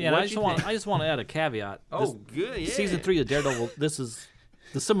 stott. Yeah, and What I you think? just want to add a caveat. Oh, good, yeah. Season 3 of Daredevil,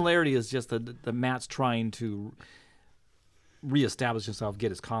 the similarity is just that Matt's trying to reestablish himself,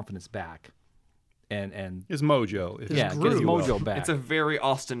 get his confidence back. And His mojo. if get his you will. mojo back. It's a very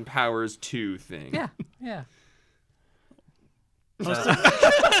Austin Powers 2 thing. yeah.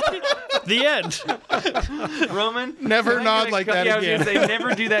 The end. Roman? Never I'm nod gonna like cut- that yeah, I was again. gonna say,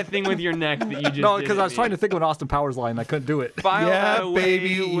 never do that thing with your neck that you just No, did because at I was me. trying to think of an Austin Powers line. I couldn't do it. File Yeah, that away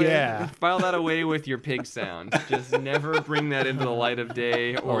baby, with, yeah. File that away with your pig sound. Just never bring that into the light of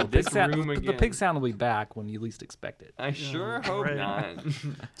day or Oh, this sound, room again. the pig sound will be back when you least expect it. I sure hope right. not.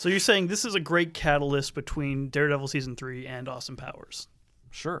 So you're saying this is a great catalyst between Daredevil Season 3 and Austin Powers?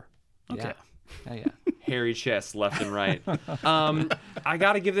 Sure. Okay. Yeah. Hairy chest left and right. I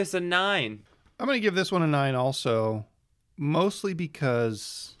got to give this a 9. I'm going to give this one a 9 also, mostly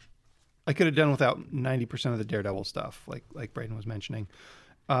because I could have done without 90% of the Daredevil stuff, like Braden was mentioning.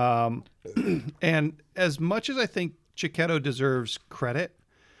 And as much as I think Chiquetto deserves credit,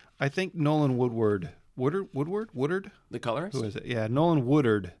 I think Nolan Woodward, The colorist? who is it? Yeah, Nolan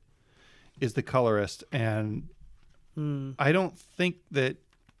Woodard is the colorist, and I don't think that.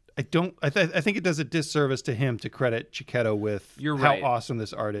 I think it does a disservice to him to credit Chiquetto with You're how right. awesome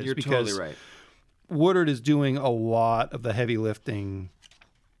this art is. You're because totally right. Woodard is doing a lot of the heavy lifting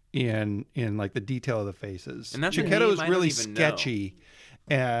in like the detail of the faces. And that's a Chiquetto name is I don't really even know. sketchy,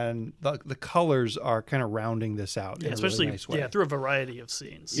 and the colors are kind of rounding this out in a Especially really nice way. through a variety of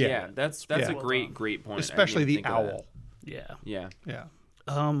scenes. Yeah, that's Yeah. a great point. I Especially didn't the even think of owl. Yeah. that. Yeah.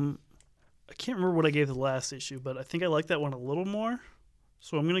 Yeah. I can't remember what I gave the last issue, but I think I like that one a little more.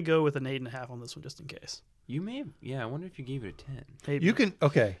 So I'm gonna go with an 8.5 on this one just in case. You may have, I wonder if you gave it a 10. Maybe. You can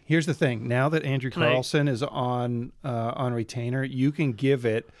here's the thing. Now that Andrew Can I- Carlson is on retainer, you can give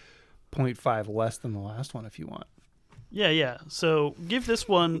it 0.5 less than the last one if you want. Yeah. So give this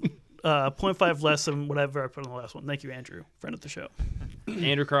one 0.5 less than whatever I put on the last one. Thank you, Andrew, friend of the show.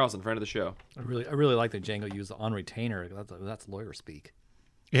 Andrew Carlson, friend of the show. I really like that Django used the on retainer. That's lawyer speak.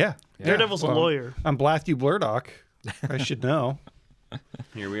 Yeah. Daredevil's a lawyer. I'm Blatthew Blurdock. I should know.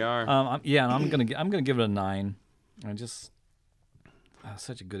 Here we are. And I'm gonna give it a 9. I just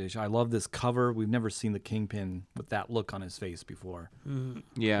such a good issue. I love this cover. We've never seen the Kingpin with that look on his face before.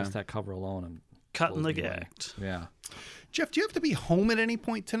 yeah. Just that cover alone. Cut in blows the me away. act. Yeah. Jeff, do you have to be home at any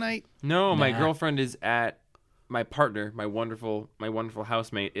point tonight? No, my Nah. girlfriend is at my partner, my wonderful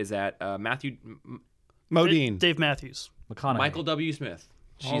housemate is at Matthew Modine. Dave Matthews. McConaughey. Michael W. Smith.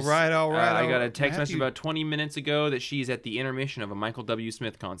 All right. I got a text message Matthew- about 20 minutes ago that she's at the intermission of a Michael W.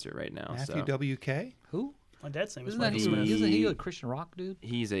 Smith concert right now. Matthew So WK? Who? My dad's name is Isn't Michael Smith. he a Christian rock dude?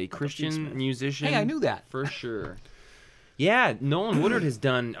 he's a Smith. Christian musician. Hey, I knew that. for sure. Yeah, Nolan Woodard has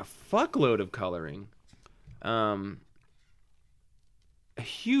done a fuckload of coloring. A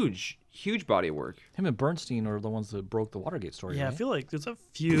huge body of work. Him and Bernstein are the ones that broke the Watergate story. Yeah, I right? feel like there's a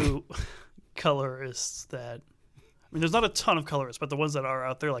few colorists that. I mean, there's not a ton of colorists, but the ones that are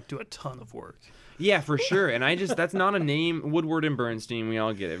out there like do a ton of work. Yeah, for sure. And that's not a name. Woodward and Bernstein, we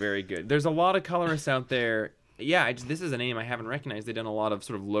all get it. Very good. There's a lot of colorists out there. Yeah, this is a name I haven't recognized. They've done a lot of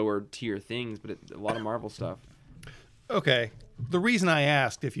sort of lower tier things, but a lot of Marvel stuff. Okay. The reason I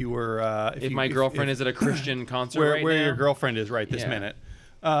asked if you were... If my girlfriend is at a Christian concert where right where now. your girlfriend is right this Yeah. minute,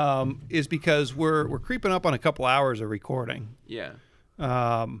 is because we're creeping up on a couple hours of recording. Yeah,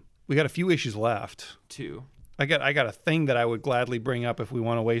 We got a few issues left. 2. I got a thing that I would gladly bring up if we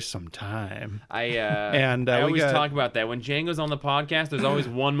want to waste some time. I we always got- talk about that. When Django's on the podcast, there's always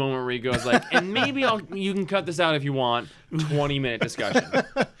one moment where he goes like, and maybe you can cut this out if you want. 20-minute discussion.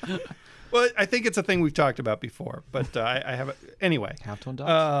 Well, I think it's a thing we've talked about before, but I have anyway. Halftone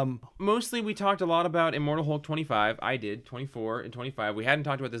Dogs. Mostly we talked a lot about Immortal Hulk 25. I did 24 and 25. We hadn't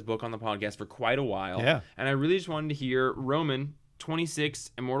talked about this book on the podcast for quite a while. Yeah. And I really just wanted to hear Roman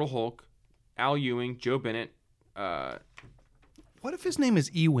 26, Immortal Hulk, Al Ewing, Joe Bennett. What if his name is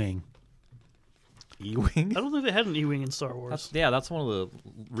Ewing? E-Wing? I don't think they had an E-wing in Star Wars. That's one of the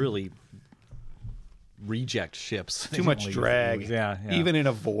really reject ships. Too much drag. Yeah. Even in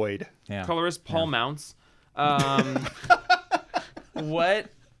a void. yeah. Colorist Paul Mounts.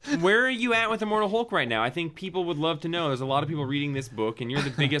 Where are you at with Immortal Hulk right now? I think people would love to know. There's a lot of people reading this book, and you're the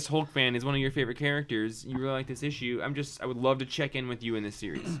biggest Hulk fan. He's one of your favorite characters. You really like this issue. I would love to check in with you in this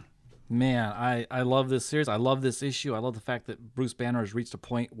series. Man, I love this series. I love this issue. I love the fact that Bruce Banner has reached a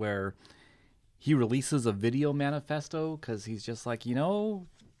point where he releases a video manifesto because he's just like,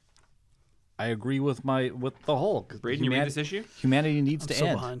 I agree with the Hulk. Braden, you read this issue? Humanity needs to so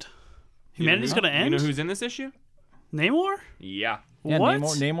end. behind. Humanity's going to end? You know who's in this issue? Namor? Yeah. Yeah, What?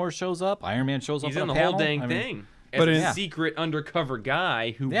 Namor shows up. Iron Man shows He's up in on the a whole panel. dang I mean, thing. But As a in- secret undercover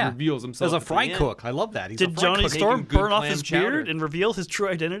guy who Yeah. reveals himself As a at the fry end. cook. I love that. He's Did a fry Johnny cook. Storm Making good burn off clam his chowder. beard and reveal his true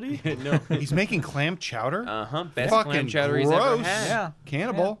identity? No. He's making clam chowder? Uh-huh. Best Fucking clam chowder he's ever gross. had. Yeah.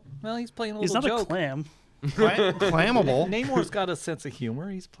 Cannibal. Well, he's playing a He's little not joke. a clam. Clammable. Namor's got a sense of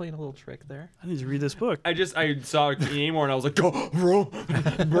humor. He's playing a little trick there. I need to read this book. I saw Namor and I was like, oh,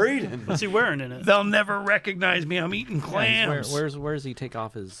 Braden. What's he wearing in it? They'll never recognize me. I'm eating clams. Where does he take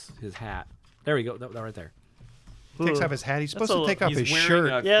off his hat? There we go. That right there. Takes Ugh. off his hat. He's supposed That's to a- take off He's his wearing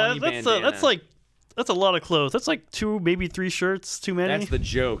shirt. a Yeah, funny that's bandana. that's a lot of clothes. That's like 2, maybe 3 shirts too many. That's the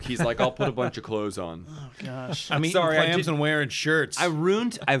joke. He's like, I'll put a bunch of clothes on. Gosh. I'm eating Sorry, I clams did- and wearing shirts. I've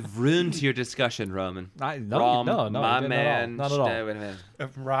ruined your discussion, Roman. No, Rom, no, my not man. Not at all. Wait a minute.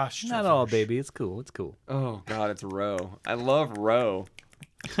 Rosh. Not at all, baby. It's cool. It's cool. Oh God, it's Ro. I love Ro.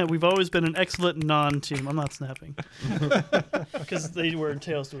 We've always been an excellent non-team. I'm not snapping. Because they were in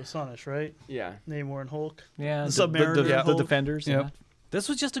Tales to Astonish, right? Yeah. Namor and Hulk. Yeah, The Submariner the Hulk. Defenders. Yep. Yeah. This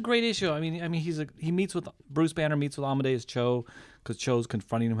was just a great issue. I mean, he meets with Bruce Banner meets with Amadeus Cho because Cho's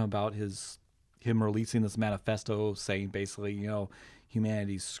confronting him about him releasing this manifesto saying basically,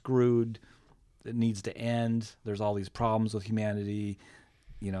 humanity's screwed. It needs to end. There's all these problems with humanity.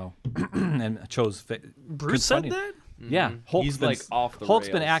 And Cho's Bruce said confronting- that? Yeah, Hulk's He's been, like off the Hulk's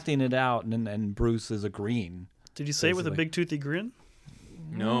been rails. acting it out, and Bruce is agreeing. Did you say it with a Basically. big toothy grin?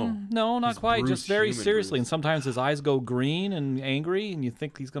 No. No, not He's quite. Bruce, Just very human seriously. Bruce. And sometimes his eyes go green and angry, and you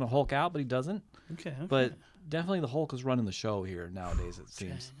think he's going to Hulk out, but he doesn't. Okay. But definitely the Hulk is running the show here nowadays, it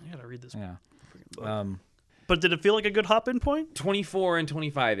seems. I gotta read this Yeah. book. But did it feel like a good hop-in point? 24 and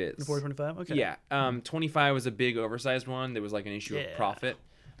 25 is. 425? Okay. Yeah. 25 was a big oversized one. There was like an issue of Yeah. Profit.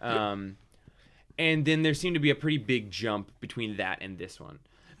 And then there seemed to be a pretty big jump between that and this one.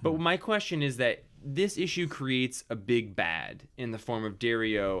 But my question is that this issue creates a big bad in the form of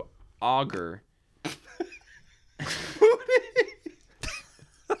Dario Auger.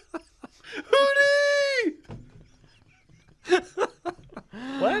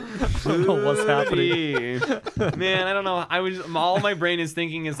 What? I don't know what's happening. Man, I don't know. All my brain is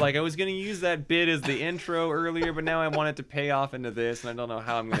thinking is like I was gonna use that bit as the intro earlier, but now I want it to pay off into this, and I don't know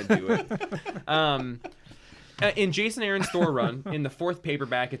how I'm gonna do it. In Jason Aaron's Thor run, in the 4th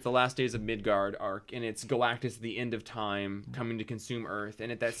paperback, it's the Last Days of Midgard arc, and it's Galactus, the end of time, coming to consume Earth,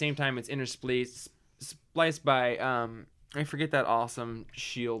 and at that same time, it's spliced by I forget that awesome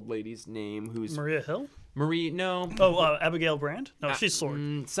Shield lady's name, who's Maria Hill? Marie. No, Oh, Abigail Brand? No, she's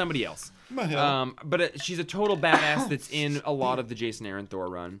Sword. somebody else. But she's a total badass that's in a lot of the Jason Aaron Thor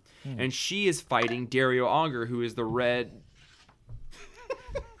run, and she is fighting Dario Auger, who is the red.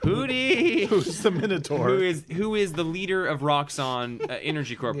 Hootie, Who's the Minotaur? who is the leader of Roxxon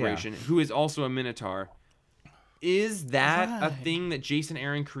Energy Corporation, who is also a Minotaur. Is that a Right. thing that Jason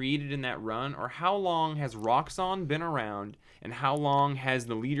Aaron created in that run, or how long has Roxxon been around, and how long has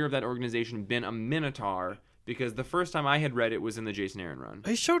the leader of that organization been a Minotaur? Because the first time I had read it was in the Jason Aaron run.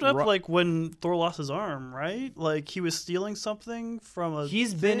 He showed up like when Thor lost his arm, right? Like he was stealing something from a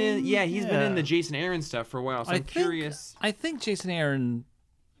He's been in, thing? he's been in the Jason Aaron stuff for a while. So I'm curious. I think Jason Aaron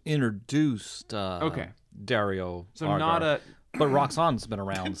introduced Okay. Dario. So Argar. not a. But Roxxon's been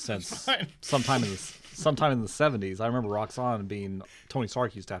around since sometime in the 70s. I remember Roxxon being Tony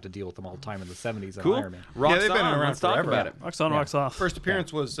Stark used to have to deal with them all the time in the 70s in Cool. Iron Man. Roxxon, they've been around let's talk forever. about it. Rocks on, rocks off. First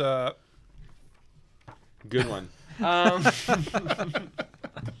appearance was Good one.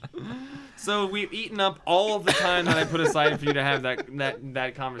 So we've eaten up all of the time that I put aside for you to have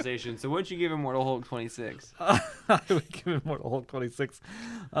that conversation. So what'd you give Immortal Hulk 26? I would give Immortal Hulk 26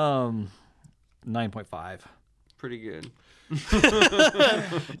 9.5. Pretty good.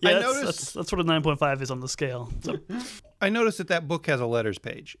 Yeah, noticed- that's what a 9.5 is on the scale. So, I noticed that book has a letters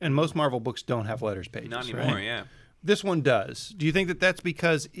page, and most Marvel books don't have letters pages. Not anymore, right? yeah. This one does. Do you think that that's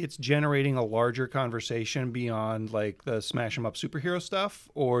because it's generating a larger conversation beyond like the smash 'em up superhero stuff,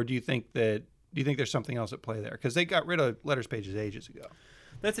 or do you think there's something else at play there? Because they got rid of letters pages ages ago.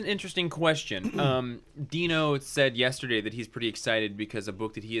 That's an interesting question. Dino said yesterday that he's pretty excited because a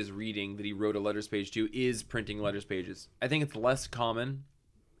book that he is reading that he wrote a letters page to is printing letters pages. I think it's less common.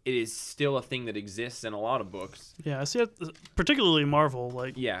 It is still a thing that exists in a lot of books. yeah, I see it, particularly Marvel.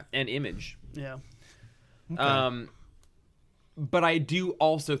 Like, Yeah, and Image. yeah. But I do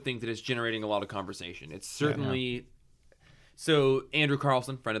also think that it's generating a lot of conversation. It's certainly... So Andrew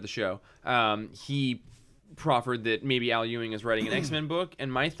Carlson, friend of the show, he proffered that maybe Al Ewing is writing an X-Men book, and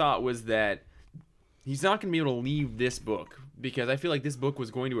my thought was that he's not going to be able to leave this book because I feel like this book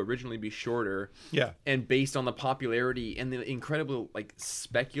was going to originally be shorter. Yeah. And based on the popularity and the incredible like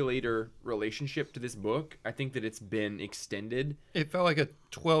speculator relationship to this book, I think that it's been extended. It felt like a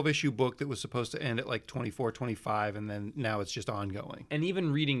 12-issue book that was supposed to end at like 24, 25, and then now it's just ongoing. And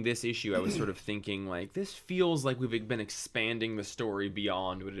even reading this issue, I was sort of thinking like this feels like we've been expanding the story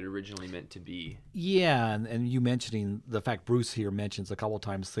beyond what it originally meant to be. Yeah, and you mentioning the fact Bruce here mentions a couple of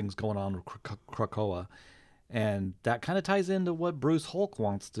times things going on with Krakoa, and that kind of ties into what Bruce Hulk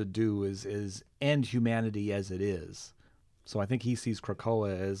wants to do is end humanity as it is. So I think he sees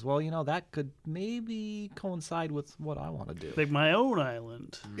Krakoa as, well, that could maybe coincide with what I want to do. Make my own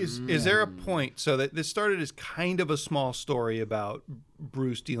island. Is there a point, so that this started as kind of a small story about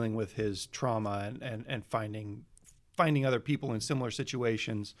Bruce dealing with his trauma and finding other people in similar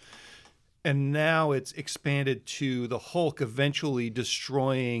situations, and now it's expanded to the Hulk eventually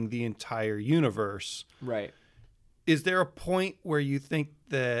destroying the entire universe. Right. Is there a point where you think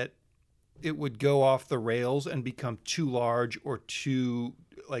that it would go off the rails and become too large or too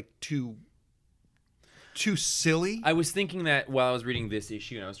silly? I was thinking that while I was reading this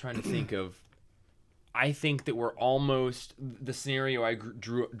issue, and I was trying to think of, I think that we're almost, the scenario I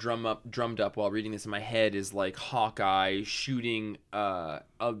drummed up while reading this in my head is like Hawkeye shooting a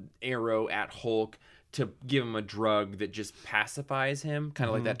arrow at Hulk to give him a drug that just pacifies him, kind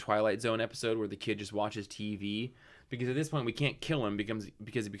of like that Twilight Zone episode where the kid just watches TV. Because at this point we can't kill him because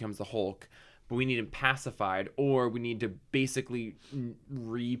he becomes the Hulk, but we need him pacified, or we need to basically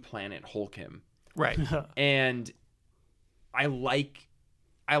replanet Hulk him. Right. And I like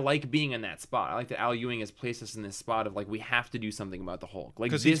being in that spot. I like that Al Ewing has placed us in this spot of like we have to do something about the Hulk, like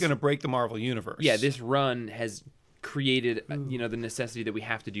Because he's going to break the Marvel universe. Yeah, this run has created the necessity that we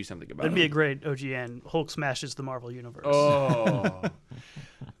have to do something about That'd it. be a great OGN. Hulk smashes the Marvel universe. Oh.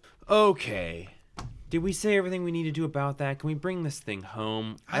 Okay. Did we say everything we need to do about that? Can we bring this thing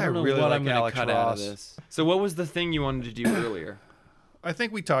home? I don't know really what like I'm going Alex to cut out of Ross. this. So what was the thing you wanted to do earlier? I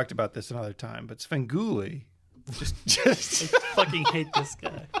think we talked about this another time, but Svengoolie just I fucking hate this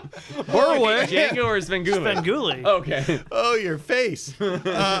guy. Borwin. Django or Svengoolie? Svengoolie. Okay. oh, your face.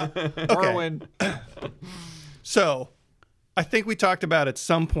 Darwin. So, I think we talked about at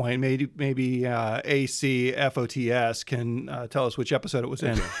some point, maybe AC FOTS can tell us which episode it was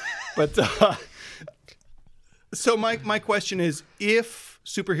in. But so my question is, if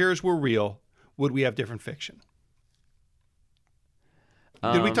superheroes were real, would we have different fiction?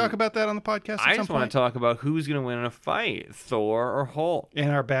 Did we talk about that on the podcast at I some just want point? to talk about who's going to win in a fight, Thor or Hulk.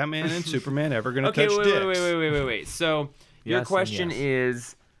 And are Batman and Superman ever going to Okay, touch dicks? wait. So your Yes, question and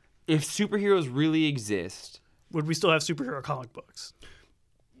is, if superheroes really exist, Would we still have superhero comic books?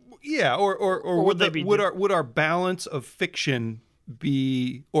 Yeah, or would would they be would our balance of fiction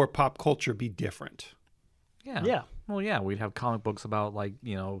be or pop culture be different? Yeah. Yeah. Well, yeah, we'd have comic books about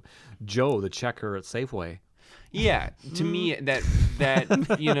Joe the checker at Safeway. yeah, to me that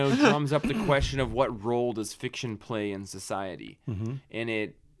drums up the question of what role does fiction play in society, and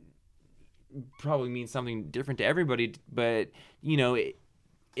it probably means something different to everybody, but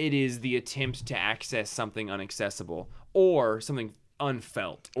it is the attempt to access something inaccessible or something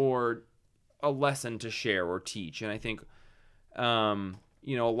unfelt or a lesson to share or teach. And I think, a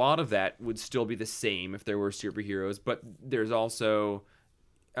lot of that would still be the same if there were superheroes, but there's also,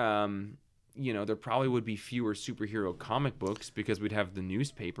 there probably would be fewer superhero comic books because we'd have the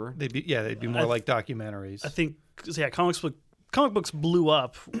newspaper. They'd be more like documentaries. I think, comics would comic books blew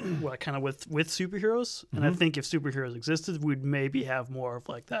up kind of with superheroes, and I think if superheroes existed, we'd maybe have more of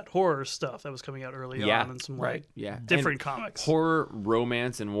like that horror stuff that was coming out early on, and some like different comics. Horror,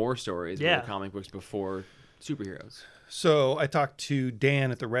 romance, and war stories were comic books before superheroes. So I talked to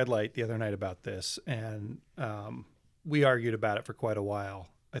Dan at the Red Light the other night about this, and we argued about it for quite a while.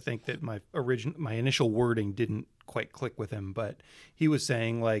 I think that my initial wording didn't quite click with him, but he was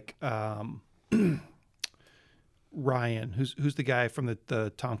saying like Ryan, who's the guy from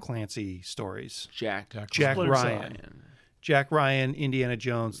the Tom Clancy stories? Jack Ryan. Jack Ryan, Indiana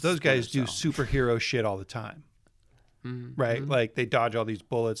Jones. Those guys do superhero shit all the time. Right? Like they dodge all these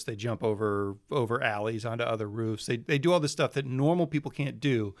bullets, they jump over alleys onto other roofs. They do all this stuff that normal people can't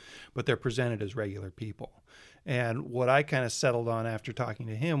do, but they're presented as regular people. And what I kind of settled on after talking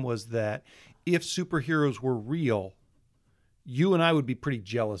to him was that if superheroes were real, you and I would be pretty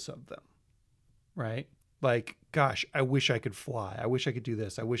jealous of them. Right? Like, gosh, I wish I could fly. I wish I could do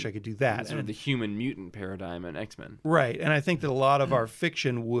this. I wish I could do that. Sort of the human mutant paradigm in X-Men. Right. And I think that a lot of our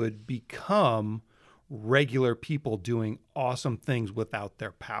fiction would become regular people doing awesome things without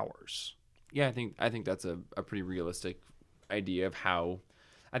their powers. Yeah, I think that's a pretty realistic idea of how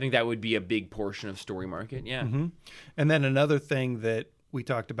I think that would be a big portion of story market. Yeah. Mm-hmm. And then another thing that we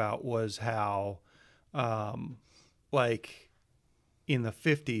talked about was how like in the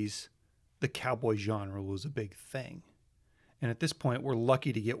 50s, the cowboy genre was a big thing. And at this point, we're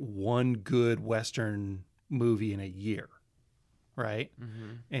lucky to get one good Western movie in a year. Right.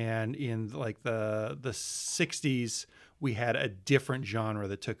 Mm-hmm. And in like the 60s, we had a different genre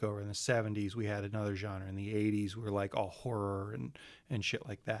that took over. In the 70s, we had another genre. In the 80s, we were like all horror and shit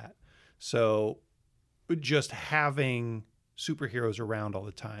like that. So just having superheroes around all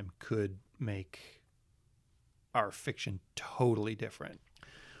the time could make our fiction totally different.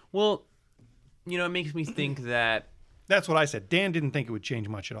 Well, it makes me think that that's what I said. Dan didn't think it would change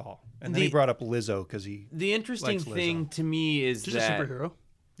much at all. And then he brought up Lizzo because the interesting thing to me is She's that a superhero.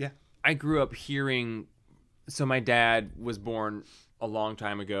 Yeah. I grew up hearing. So my dad was born a long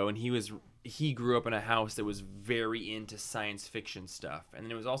time ago, and he grew up in a house that was very into science fiction stuff, and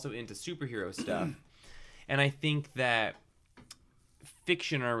then it was also into superhero stuff. And I think that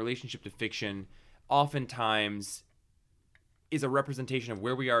fiction, our relationship to fiction, oftentimes is a representation of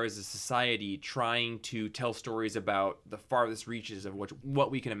where we are as a society trying to tell stories about the farthest reaches of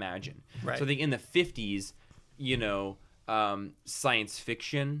what we can imagine. Right. So I think in the 50s, science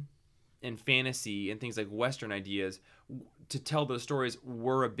fiction and fantasy and things like Western ideas to tell those stories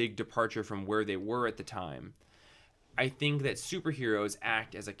were a big departure from where they were at the time. I think that superheroes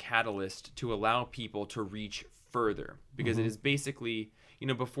act as a catalyst to allow people to reach further because it is basically,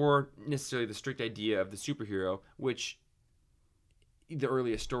 before necessarily the strict idea of the superhero, which the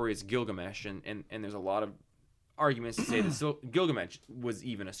earliest story is Gilgamesh, and there's a lot of arguments to say that Gilgamesh was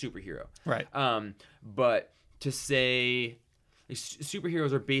even a superhero. Right. But to say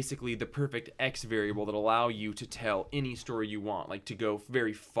superheroes are basically the perfect X variable that allow you to tell any story you want, like to go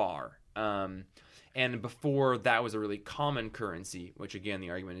very far. And before that was a really common currency, which again, the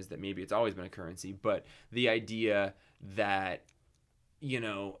argument is that maybe it's always been a currency, but the idea that,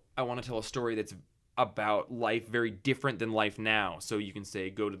 I want to tell a story that's about life very different than life now. So you can say,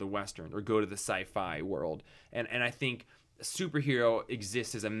 go to the Western or go to the sci-fi world. And I think superhero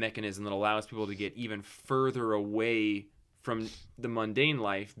exists as a mechanism that allows people to get even further away from the mundane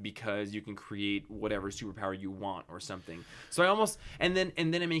life because you can create whatever superpower you want or something. So I almost, and then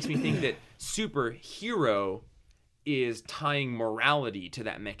it makes me think that superhero is tying morality to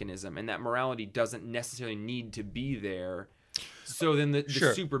that mechanism, and that morality doesn't necessarily need to be there. So then the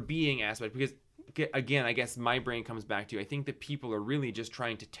super being aspect, because again, I guess my brain comes back to, I think that people are really just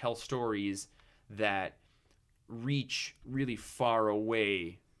trying to tell stories that reach really far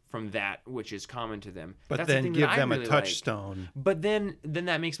away from that which is common to them. But that's then the give them really a touchstone. Like. But then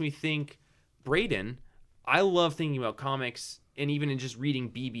that makes me think, Braden, I love thinking about comics and even in just reading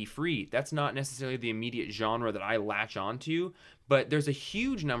BB Free. That's not necessarily the immediate genre that I latch onto, but there's a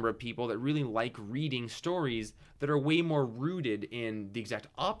huge number of people that really like reading stories that are way more rooted in the exact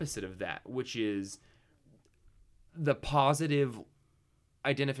opposite of that, which is the positive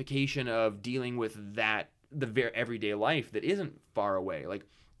identification of dealing with that, the very everyday life that isn't far away. Like,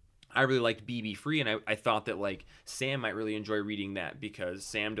 I really liked BB Free, and I thought that like Sam might really enjoy reading that because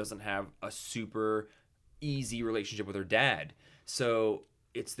Sam doesn't have a super easy relationship with her dad. So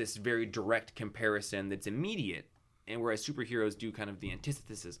it's this very direct comparison that's immediate, and whereas superheroes do kind of the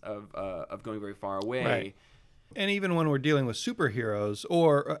antithesis of going very far away. Right. And even when we're dealing with superheroes,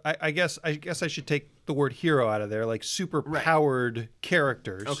 or I guess I should take the word hero out of there, like super powered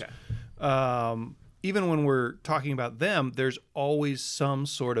characters. Okay. even when we're talking about them, there's always some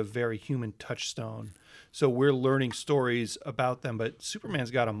sort of very human touchstone. So we're learning stories about them, but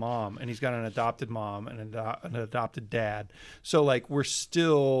Superman's got a mom, and he's got an adopted mom and an adopted dad. So like we're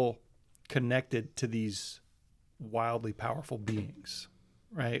still connected to these wildly powerful beings,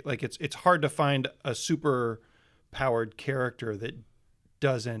 right? Like it's hard to find a super powered character that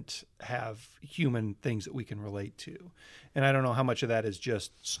doesn't have human things that we can relate to. And I don't know how much of that is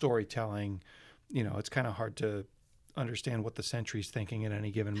just storytelling. You know, it's kind of hard to understand what the Sentry's thinking at any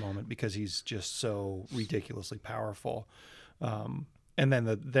given moment because he's just so ridiculously powerful. And then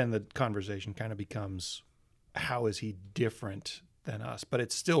the conversation kind of becomes, how is he different than us? But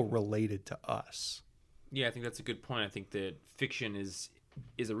it's still related to us. Yeah, I think that's a good point. I think that fiction is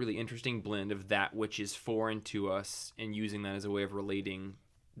a really interesting blend of that which is foreign to us and using that as a way of relating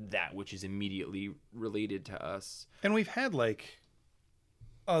that which is immediately related to us. And we've had like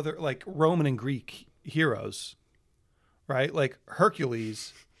other like Roman and Greek heroes, right? Like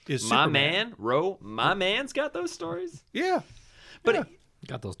Hercules is Superman. My man's got those stories. Yeah. But yeah.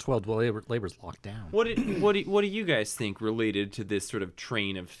 Got those 12 labors locked down. What do you guys think related to this sort of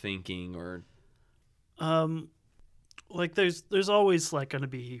train of thinking? Or like there's always like going to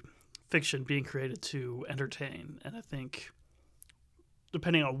be fiction being created to entertain, and I think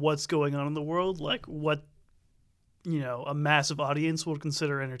depending on what's going on in the world, like what a massive audience would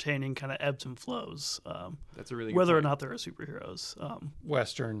consider entertaining kind of ebbs and flows. That's a really good whether point. or not there are superheroes.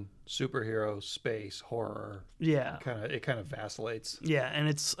 Western superhero, space, horror. Yeah, It kind of vacillates. Yeah, and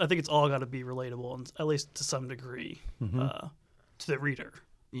I think it's all got to be relatable, and at least to some degree, to the reader.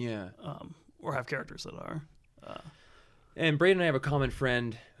 Yeah. Or have characters that are. And Braden and I have a common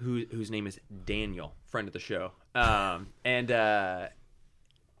friend whose name is Daniel, friend of the show.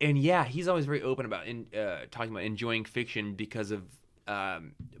 And yeah, he's always very open about talking about enjoying fiction because of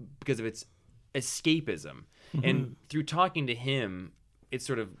its escapism. Mm-hmm. And through talking to him, it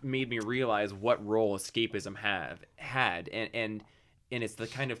sort of made me realize what role escapism had. And it's the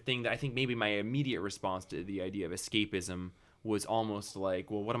kind of thing that I think maybe my immediate response to the idea of escapism was almost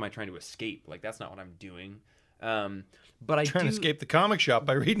like, well, what am I trying to escape? Like, that's not what I'm doing. But I trying to escape the comic shop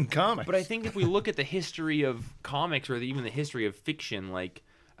by reading comics. But I think if we look at the history of comics or even the history of fiction, like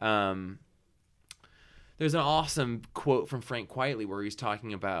there's an awesome quote from Frank Quitely where he's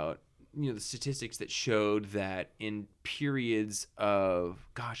talking about the statistics that showed that in periods of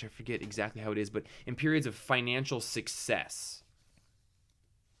I forget exactly how it is, but in periods of financial success,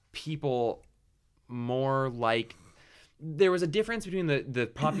 people more like there was a difference between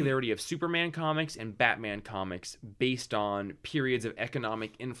the popularity of Superman comics and Batman comics based on periods of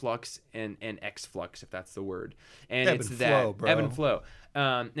economic influx and exflux, if that's the word. And ebb it's and that flow, bro. ebb and flow.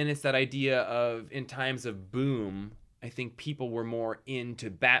 And it's that idea of in times of boom, I think people were more into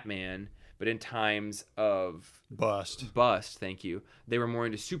Batman, but in times of bust, thank you, they were more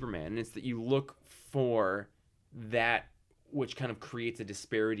into Superman. And it's that you look for that which kind of creates a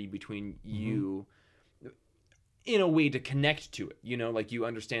disparity between you in a way to connect to it, like you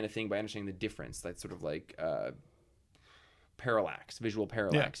understand a thing by understanding the difference. That's sort of like parallax, visual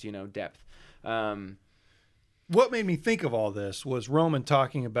parallax, depth. What made me think of all this was Roman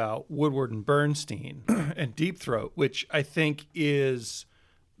talking about Woodward and Bernstein and Deep Throat, which I think is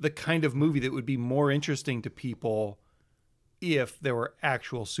the kind of movie that would be more interesting to people if there were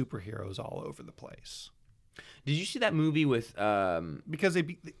actual superheroes all over the place. Did you see that movie with because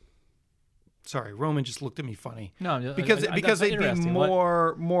sorry, Roman just looked at me funny. No, because they'd be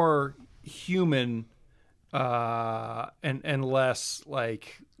more human and less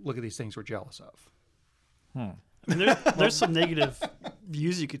like, look at these things we're jealous of. I mean, there's some negative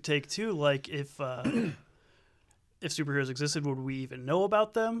views you could take too. Like if superheroes existed, would we even know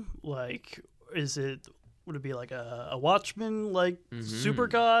about them? Like, would it be like a Watchmen, like super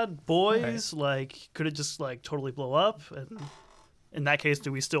god boys? Right. Like, could it just like totally blow up? And in that case,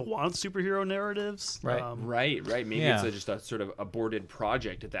 do we still want superhero narratives? Right. Right. Maybe it's just a sort of aborted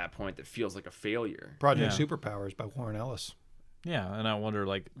project at that point that feels like a failure. Project Superpowers by Warren Ellis. Yeah, and I wonder,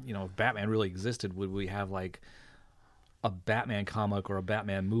 like, if Batman really existed, would we have like a Batman comic or a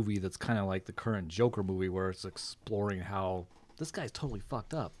Batman movie that's kind of like the current Joker movie, where it's exploring how this guy's totally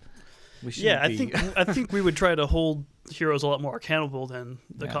fucked up? I think we would try to hold heroes a lot more accountable than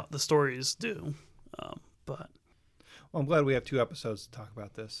the stories do. But well, I'm glad we have 2 episodes to talk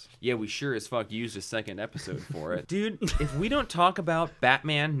about this. Yeah, we sure as fuck used a second episode for it. Dude, if we don't talk about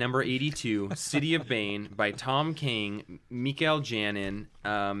Batman number 82, City of Bane, by Tom King, Mikael Janin,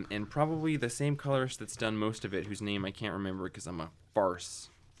 and probably the same colorist that's done most of it, whose name I can't remember because I'm a farce.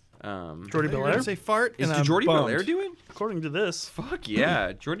 Jordi You're Belair? gonna say fart. Is and I'm Jordi bummed. Belair do it? According to this. Fuck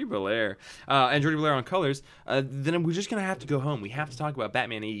yeah, Jordi Belair. And Jordi Belair on colors. Then we're just going to have to go home. We have to talk about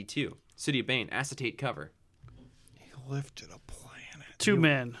Batman 82, City of Bane, acetate cover. He lifted a planet. 2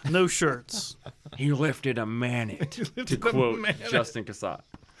 men, no shirts. He lifted a manet, to lifted a quote manet. Justin Cassat.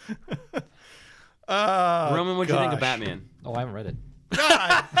 Roman, what'd you think of gosh. Batman? Oh, I haven't read it.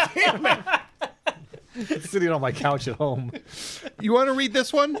 God damn it! It's sitting on my couch at home. You want to read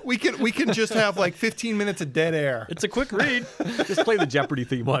this one? We can just have like 15 minutes of dead air. It's a quick read. Just play the Jeopardy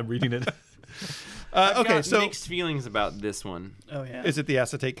theme while I'm reading it. I've got so mixed feelings about this one. Oh, yeah. is it the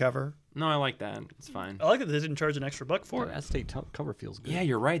acetate cover? No, I like that. It's fine. I like that they didn't charge an extra $1 for That it. acetate cover feels good. Yeah,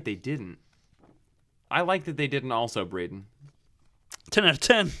 you're right. They didn't. I like that they didn't also, Braden. 10 out of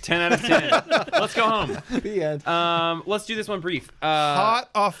 10. 10 out of 10. Let's go home. The end. Let's do this one brief. Hot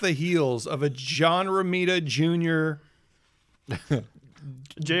off the heels of a John Romita Jr.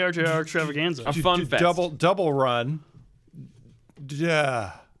 JRJR extravaganza. A fun fest. double run.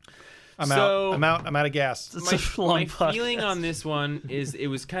 Yeah. I'm So- out. I'm out of gas. It's a long my podcast. feeling on this one is it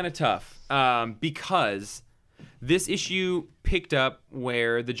was kind of tough because this issue picked up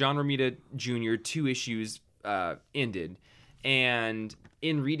where the John Romita Jr. 2 issues ended. And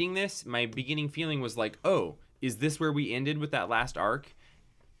in reading this, my beginning feeling was like, oh, is this where we ended with that last arc?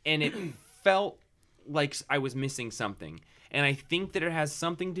 And it felt like I was missing something. And I think that it has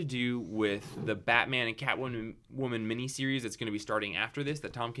something to do with the Batman and Catwoman miniseries that's going to be starting after this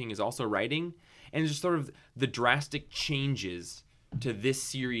that Tom King is also writing. And just sort of the drastic changes to this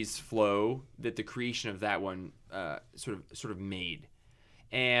series flow that the creation of that one sort of made.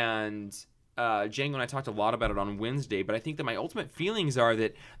 And Django and I talked a lot about it on Wednesday, but I think that my ultimate feelings are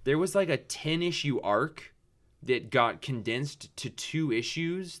that there was like a 10-issue arc that got condensed to 2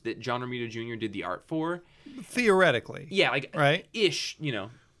 issues that John Romita Jr. did the art for. Theoretically. Yeah, like Right. ish,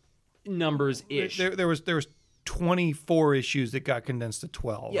 numbers ish. There was 24 issues that got condensed to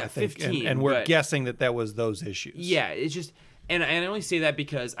 12. Yeah, I think. 15, and we're but- guessing that was those issues. Yeah, it's just, and I only say that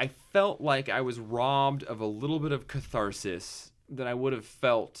because I felt like I was robbed of a little bit of catharsis that I would have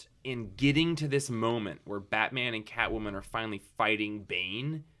felt in getting to this moment where Batman and Catwoman are finally fighting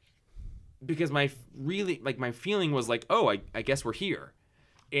Bane. Because my feeling was like, oh, I guess we're here.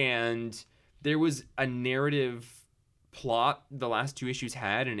 And there was a narrative plot the last 2 issues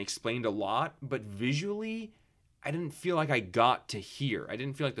had and explained a lot, but visually, I didn't feel like I got to here. I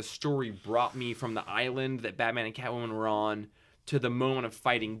didn't feel like the story brought me from the island that Batman and Catwoman were on to the moment of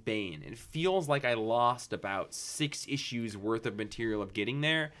fighting Bane. It feels like I lost about 6 issues worth of material of getting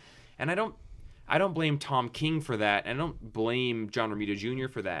there. And I don't blame Tom King for that. I don't blame John Romita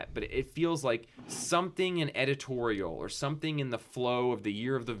Jr. for that. But it feels like something in editorial or something in the flow of the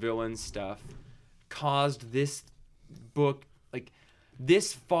Year of the Villain stuff caused this book, like,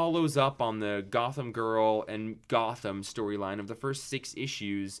 this follows up on the Gotham Girl and Gotham storyline of the first 6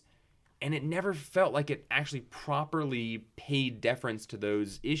 issues, and it never felt like it actually properly paid deference to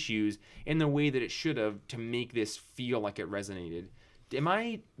those issues in the way that it should have to make this feel like it resonated.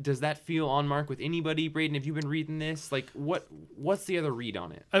 Does that feel on mark with anybody? Braden, have you been reading this? Like, what's the other read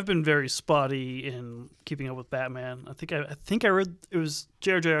on it? I've been very spotty in keeping up with Batman. I think I read, it was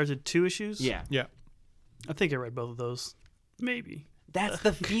JRJR did 2 issues. Yeah. Yeah. I think I read both of those. Maybe. That's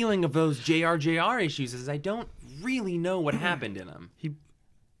the feeling of those JRJR issues, is I don't really know what happened in them.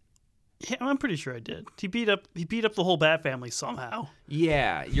 Yeah, I'm pretty sure I did. He beat up the whole Bat family somehow.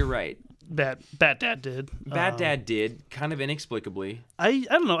 Yeah, you're right. Bat Dad did. Bat Dad did, kind of inexplicably. I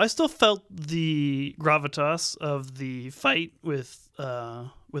don't know. I still felt the gravitas of the fight with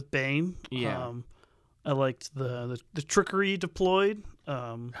Bane. Yeah. I liked the trickery deployed.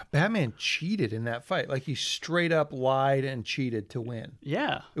 Batman cheated in that fight. Like, he straight up lied and cheated to win.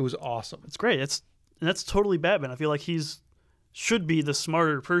 Yeah, It was awesome. it's great. That's totally Batman. I feel like should be the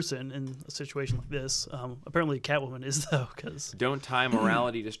smarter person in a situation like this. Apparently Catwoman is, though, because Don't tie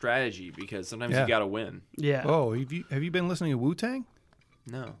morality to strategy, because sometimes Yeah. you gotta win. yeah. Oh, have you been listening to Wu-Tang?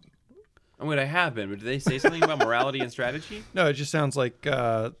 No. I mean, I have been, but did they say something about morality and strategy? No, it just sounds like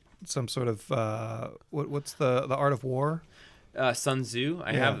some sort of what's the art of war? Sun Tzu,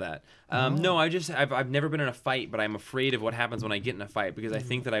 I Yeah. have that. No, I've never been in a fight, but I'm afraid of what happens when I get in a fight, because I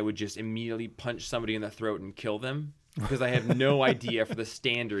think that I would just immediately punch somebody in the throat and kill them, because I have no idea for the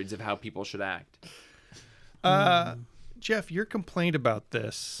standards of how people should act. Jeff, your complaint about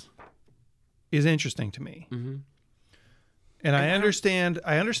this is interesting to me, and I understand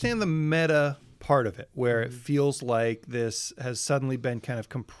the meta part of it, where it feels like this has suddenly been kind of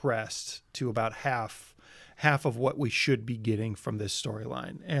compressed to about half of what we should be getting from this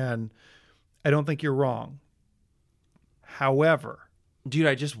storyline, and I don't think you're wrong. However, Dude,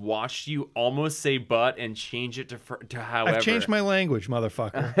 I just watched you almost say but and change it to however. I've changed my language,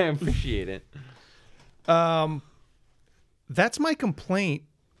 motherfucker. I appreciate it. That's my complaint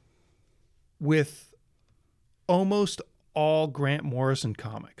with almost all Grant Morrison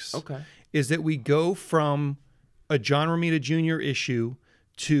comics. Okay. Is that we go from a John Romita Jr. issue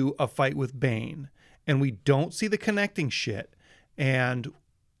to a fight with Bane, and we don't see the connecting shit. And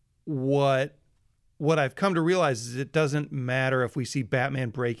what I've come to realize is it doesn't matter if we see Batman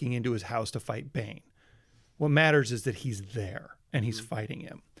breaking into his house to fight Bane. What matters is that he's there and he's fighting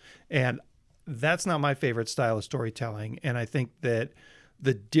him. And that's not my favorite style of storytelling. And I think that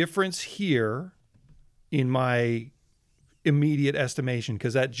the difference here, in my immediate estimation,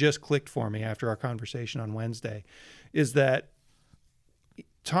 because that just clicked for me after our conversation on Wednesday, is that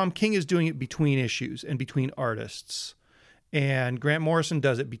Tom King is doing it between issues and between artists. And Grant Morrison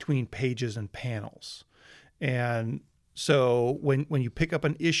does it between pages and panels. And so when you pick up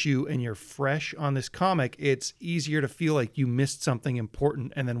an issue and you're fresh on this comic, it's easier to feel like you missed something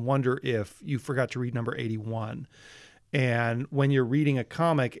important and then wonder if you forgot to read number 81. And when you're reading a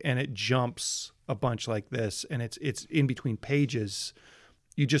comic and it jumps a bunch like this and it's in between pages,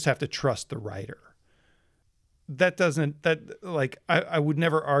 you just have to trust the writer. I would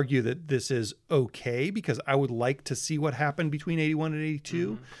never argue that this is okay, because I would like to see what happened between 81 and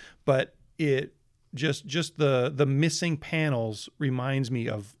 82, but it just the missing panels reminds me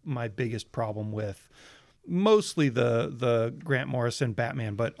of my biggest problem with mostly the Grant Morrison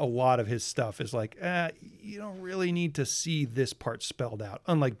Batman, but a lot of his stuff is like, you don't really need to see this part spelled out,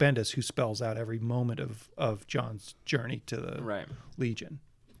 unlike Bendis, who spells out every moment of John's journey to the Legion.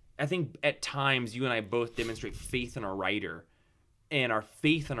 I think at times you and I both demonstrate faith in a writer, and our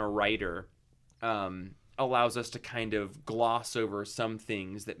faith in a writer allows us to kind of gloss over some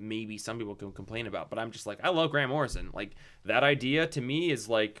things that maybe some people can complain about. But I'm just like, I love Grant Morrison. Like, that idea to me is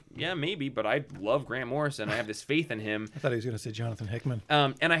like, yeah, maybe, but I love Grant Morrison. I have this faith in him. I thought he was going to say Jonathan Hickman.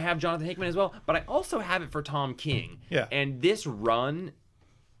 And I have Jonathan Hickman as well, but I also have it for Tom King. Yeah. And this run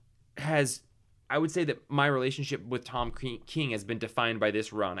has... I would say that my relationship with Tom King has been defined by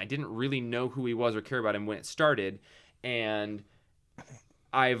this run. I didn't really know who he was or care about him when it started, and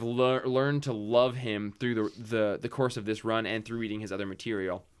I've learned to love him through the course of this run and through reading his other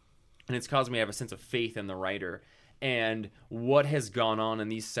material. And it's caused me to have a sense of faith in the writer. And what has gone on in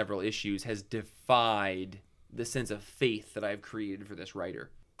these several issues has defied the sense of faith that I've created for this writer.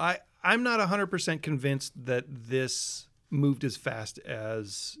 I'm not 100% convinced that this moved as fast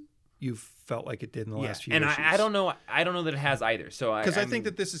as you felt like it did in the last few issues. And I don't know that it has either. So because I think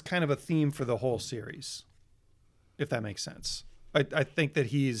that this is kind of a theme for the whole series, if that makes sense. I think that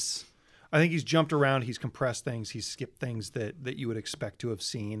he's jumped around, he's compressed things, he's skipped things that you would expect to have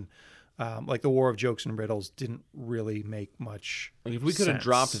seen. Like the War of Jokes and Riddles didn't really make much Like if we could have sense.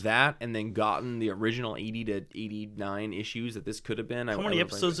 dropped that and then gotten the original 80 to 89 issues that this could have been. How many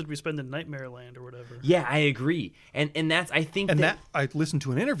episodes did we spend in Nightmare Land or whatever? Yeah, I agree. And that's, I think that I listened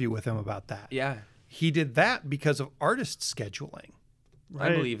to an interview with him about that. Yeah. He did that because of artist scheduling. I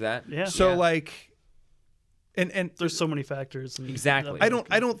believe that. Yeah. So like, and there's so many factors. Exactly. I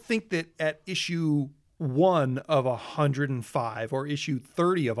don't think that at issue 1 of 105 or issue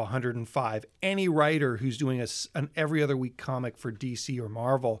 30 of 105, any writer who's doing an every other week comic for DC or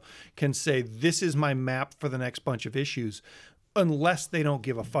Marvel can say, this is my map for the next bunch of issues, unless they don't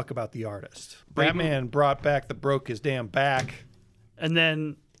give a fuck about the artist. Batman brought back the broke his damn back. And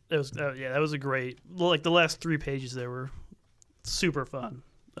then it was, that was a great, like the last 3 pages there were super fun.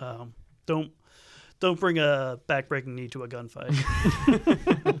 Don't bring a backbreaking knee to a gunfight.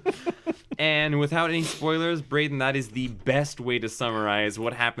 And without any spoilers, Braden, that is the best way to summarize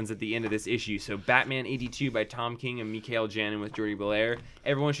what happens at the end of this issue. So Batman 82 by Tom King and Mikael Janin with Jordi Belair.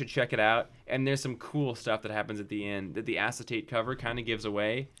 Everyone should check it out. And there's some cool stuff that happens at the end that the acetate cover kind of gives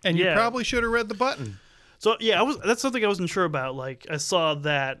away. And you probably should have read the button. So yeah, that's something I wasn't sure about. Like I saw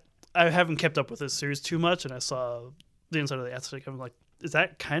that, I haven't kept up with this series too much, and I saw the inside of the acetate cover. I'm like, is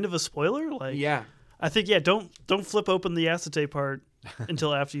that kind of a spoiler? Like, yeah. I think don't flip open the acetate part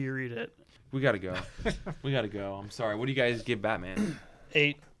until after you read it. We gotta go. I'm sorry. What do you guys give Batman?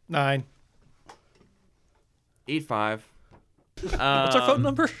 8, 9. 8.5. What's our phone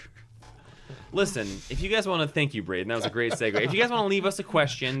number? Listen, if you guys want to, thank you, Braden. That was a great segue. If you guys want to leave us a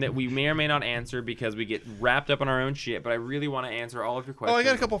question that we may or may not answer because we get wrapped up in our own shit, but I really want to answer all of your questions. Oh, I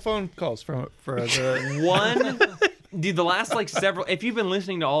got a couple phone calls for the one. Dude, the last several. If you've been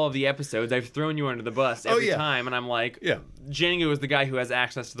listening to all of the episodes, I've thrown you under the bus every time, and I'm like, Django is the guy who has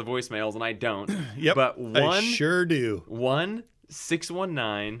access to the voicemails, and I don't. Yep, but I sure do.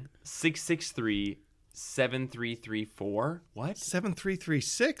 1-619-663-6999. 7334. What?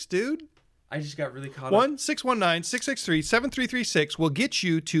 7336, dude. I just got really caught up. 1-619-663-7336 will get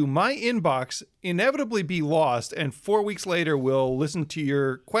you to my inbox, inevitably be lost, and 4 weeks later we'll listen to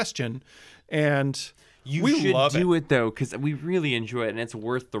your question, and You we should love do it though, because we really enjoy it, and it's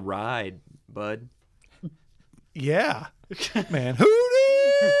worth the ride, bud. Yeah. Man, Hootie!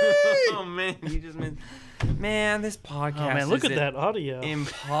 Oh man, you just meant, man, this podcast. Oh man, look is at that audio.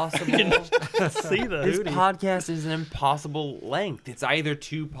 Impossible. See the This hootie. podcast is an impossible length. It's either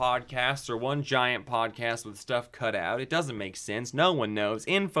 2 podcasts or one giant podcast with stuff cut out. It doesn't make sense. No one knows.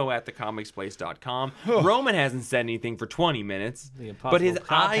 info@thecomicsplace.com. Roman hasn't said anything for 20 minutes, The but his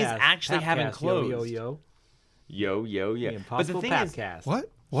Impossible eyes Podcast- actually haven't Papcast, closed. Yo. Yo. The But the Impossible thing is, Papcast. What?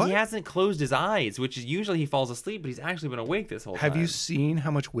 he hasn't closed his eyes, which is usually he falls asleep, but he's actually been awake this whole time. Have you seen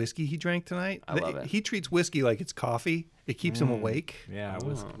how much whiskey he drank tonight? I love it. He treats whiskey like it's coffee. It keeps him awake. Yeah,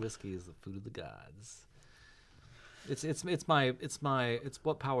 whiskey is the food of the gods. It's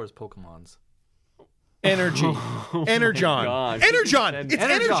what powers Pokemon's. Energy. Energon. gosh. Energon. It's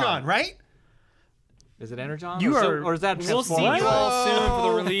Energon. Energon, right? Is it Energon? You or is that We'll see Transformers? you all soon for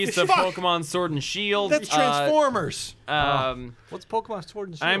the release of Fuck. Pokemon Sword and Shield. That's Transformers. What's Pokemon Sword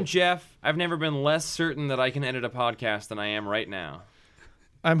and Shield? I'm Jeff. I've never been less certain that I can edit a podcast than I am right now.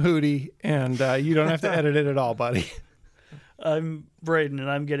 I'm Hootie, and you don't have to edit it at all, buddy. I'm Braden, and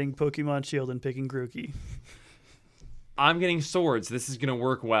I'm getting Pokemon Shield and picking Grookey. I'm getting swords. This is going to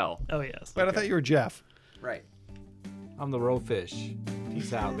work well. Oh yes. But I thought you were Jeff. Right. I'm the Rowfish.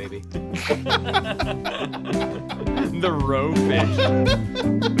 Peace out, baby. The roe fish.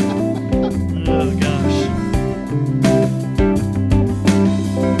 Oh god.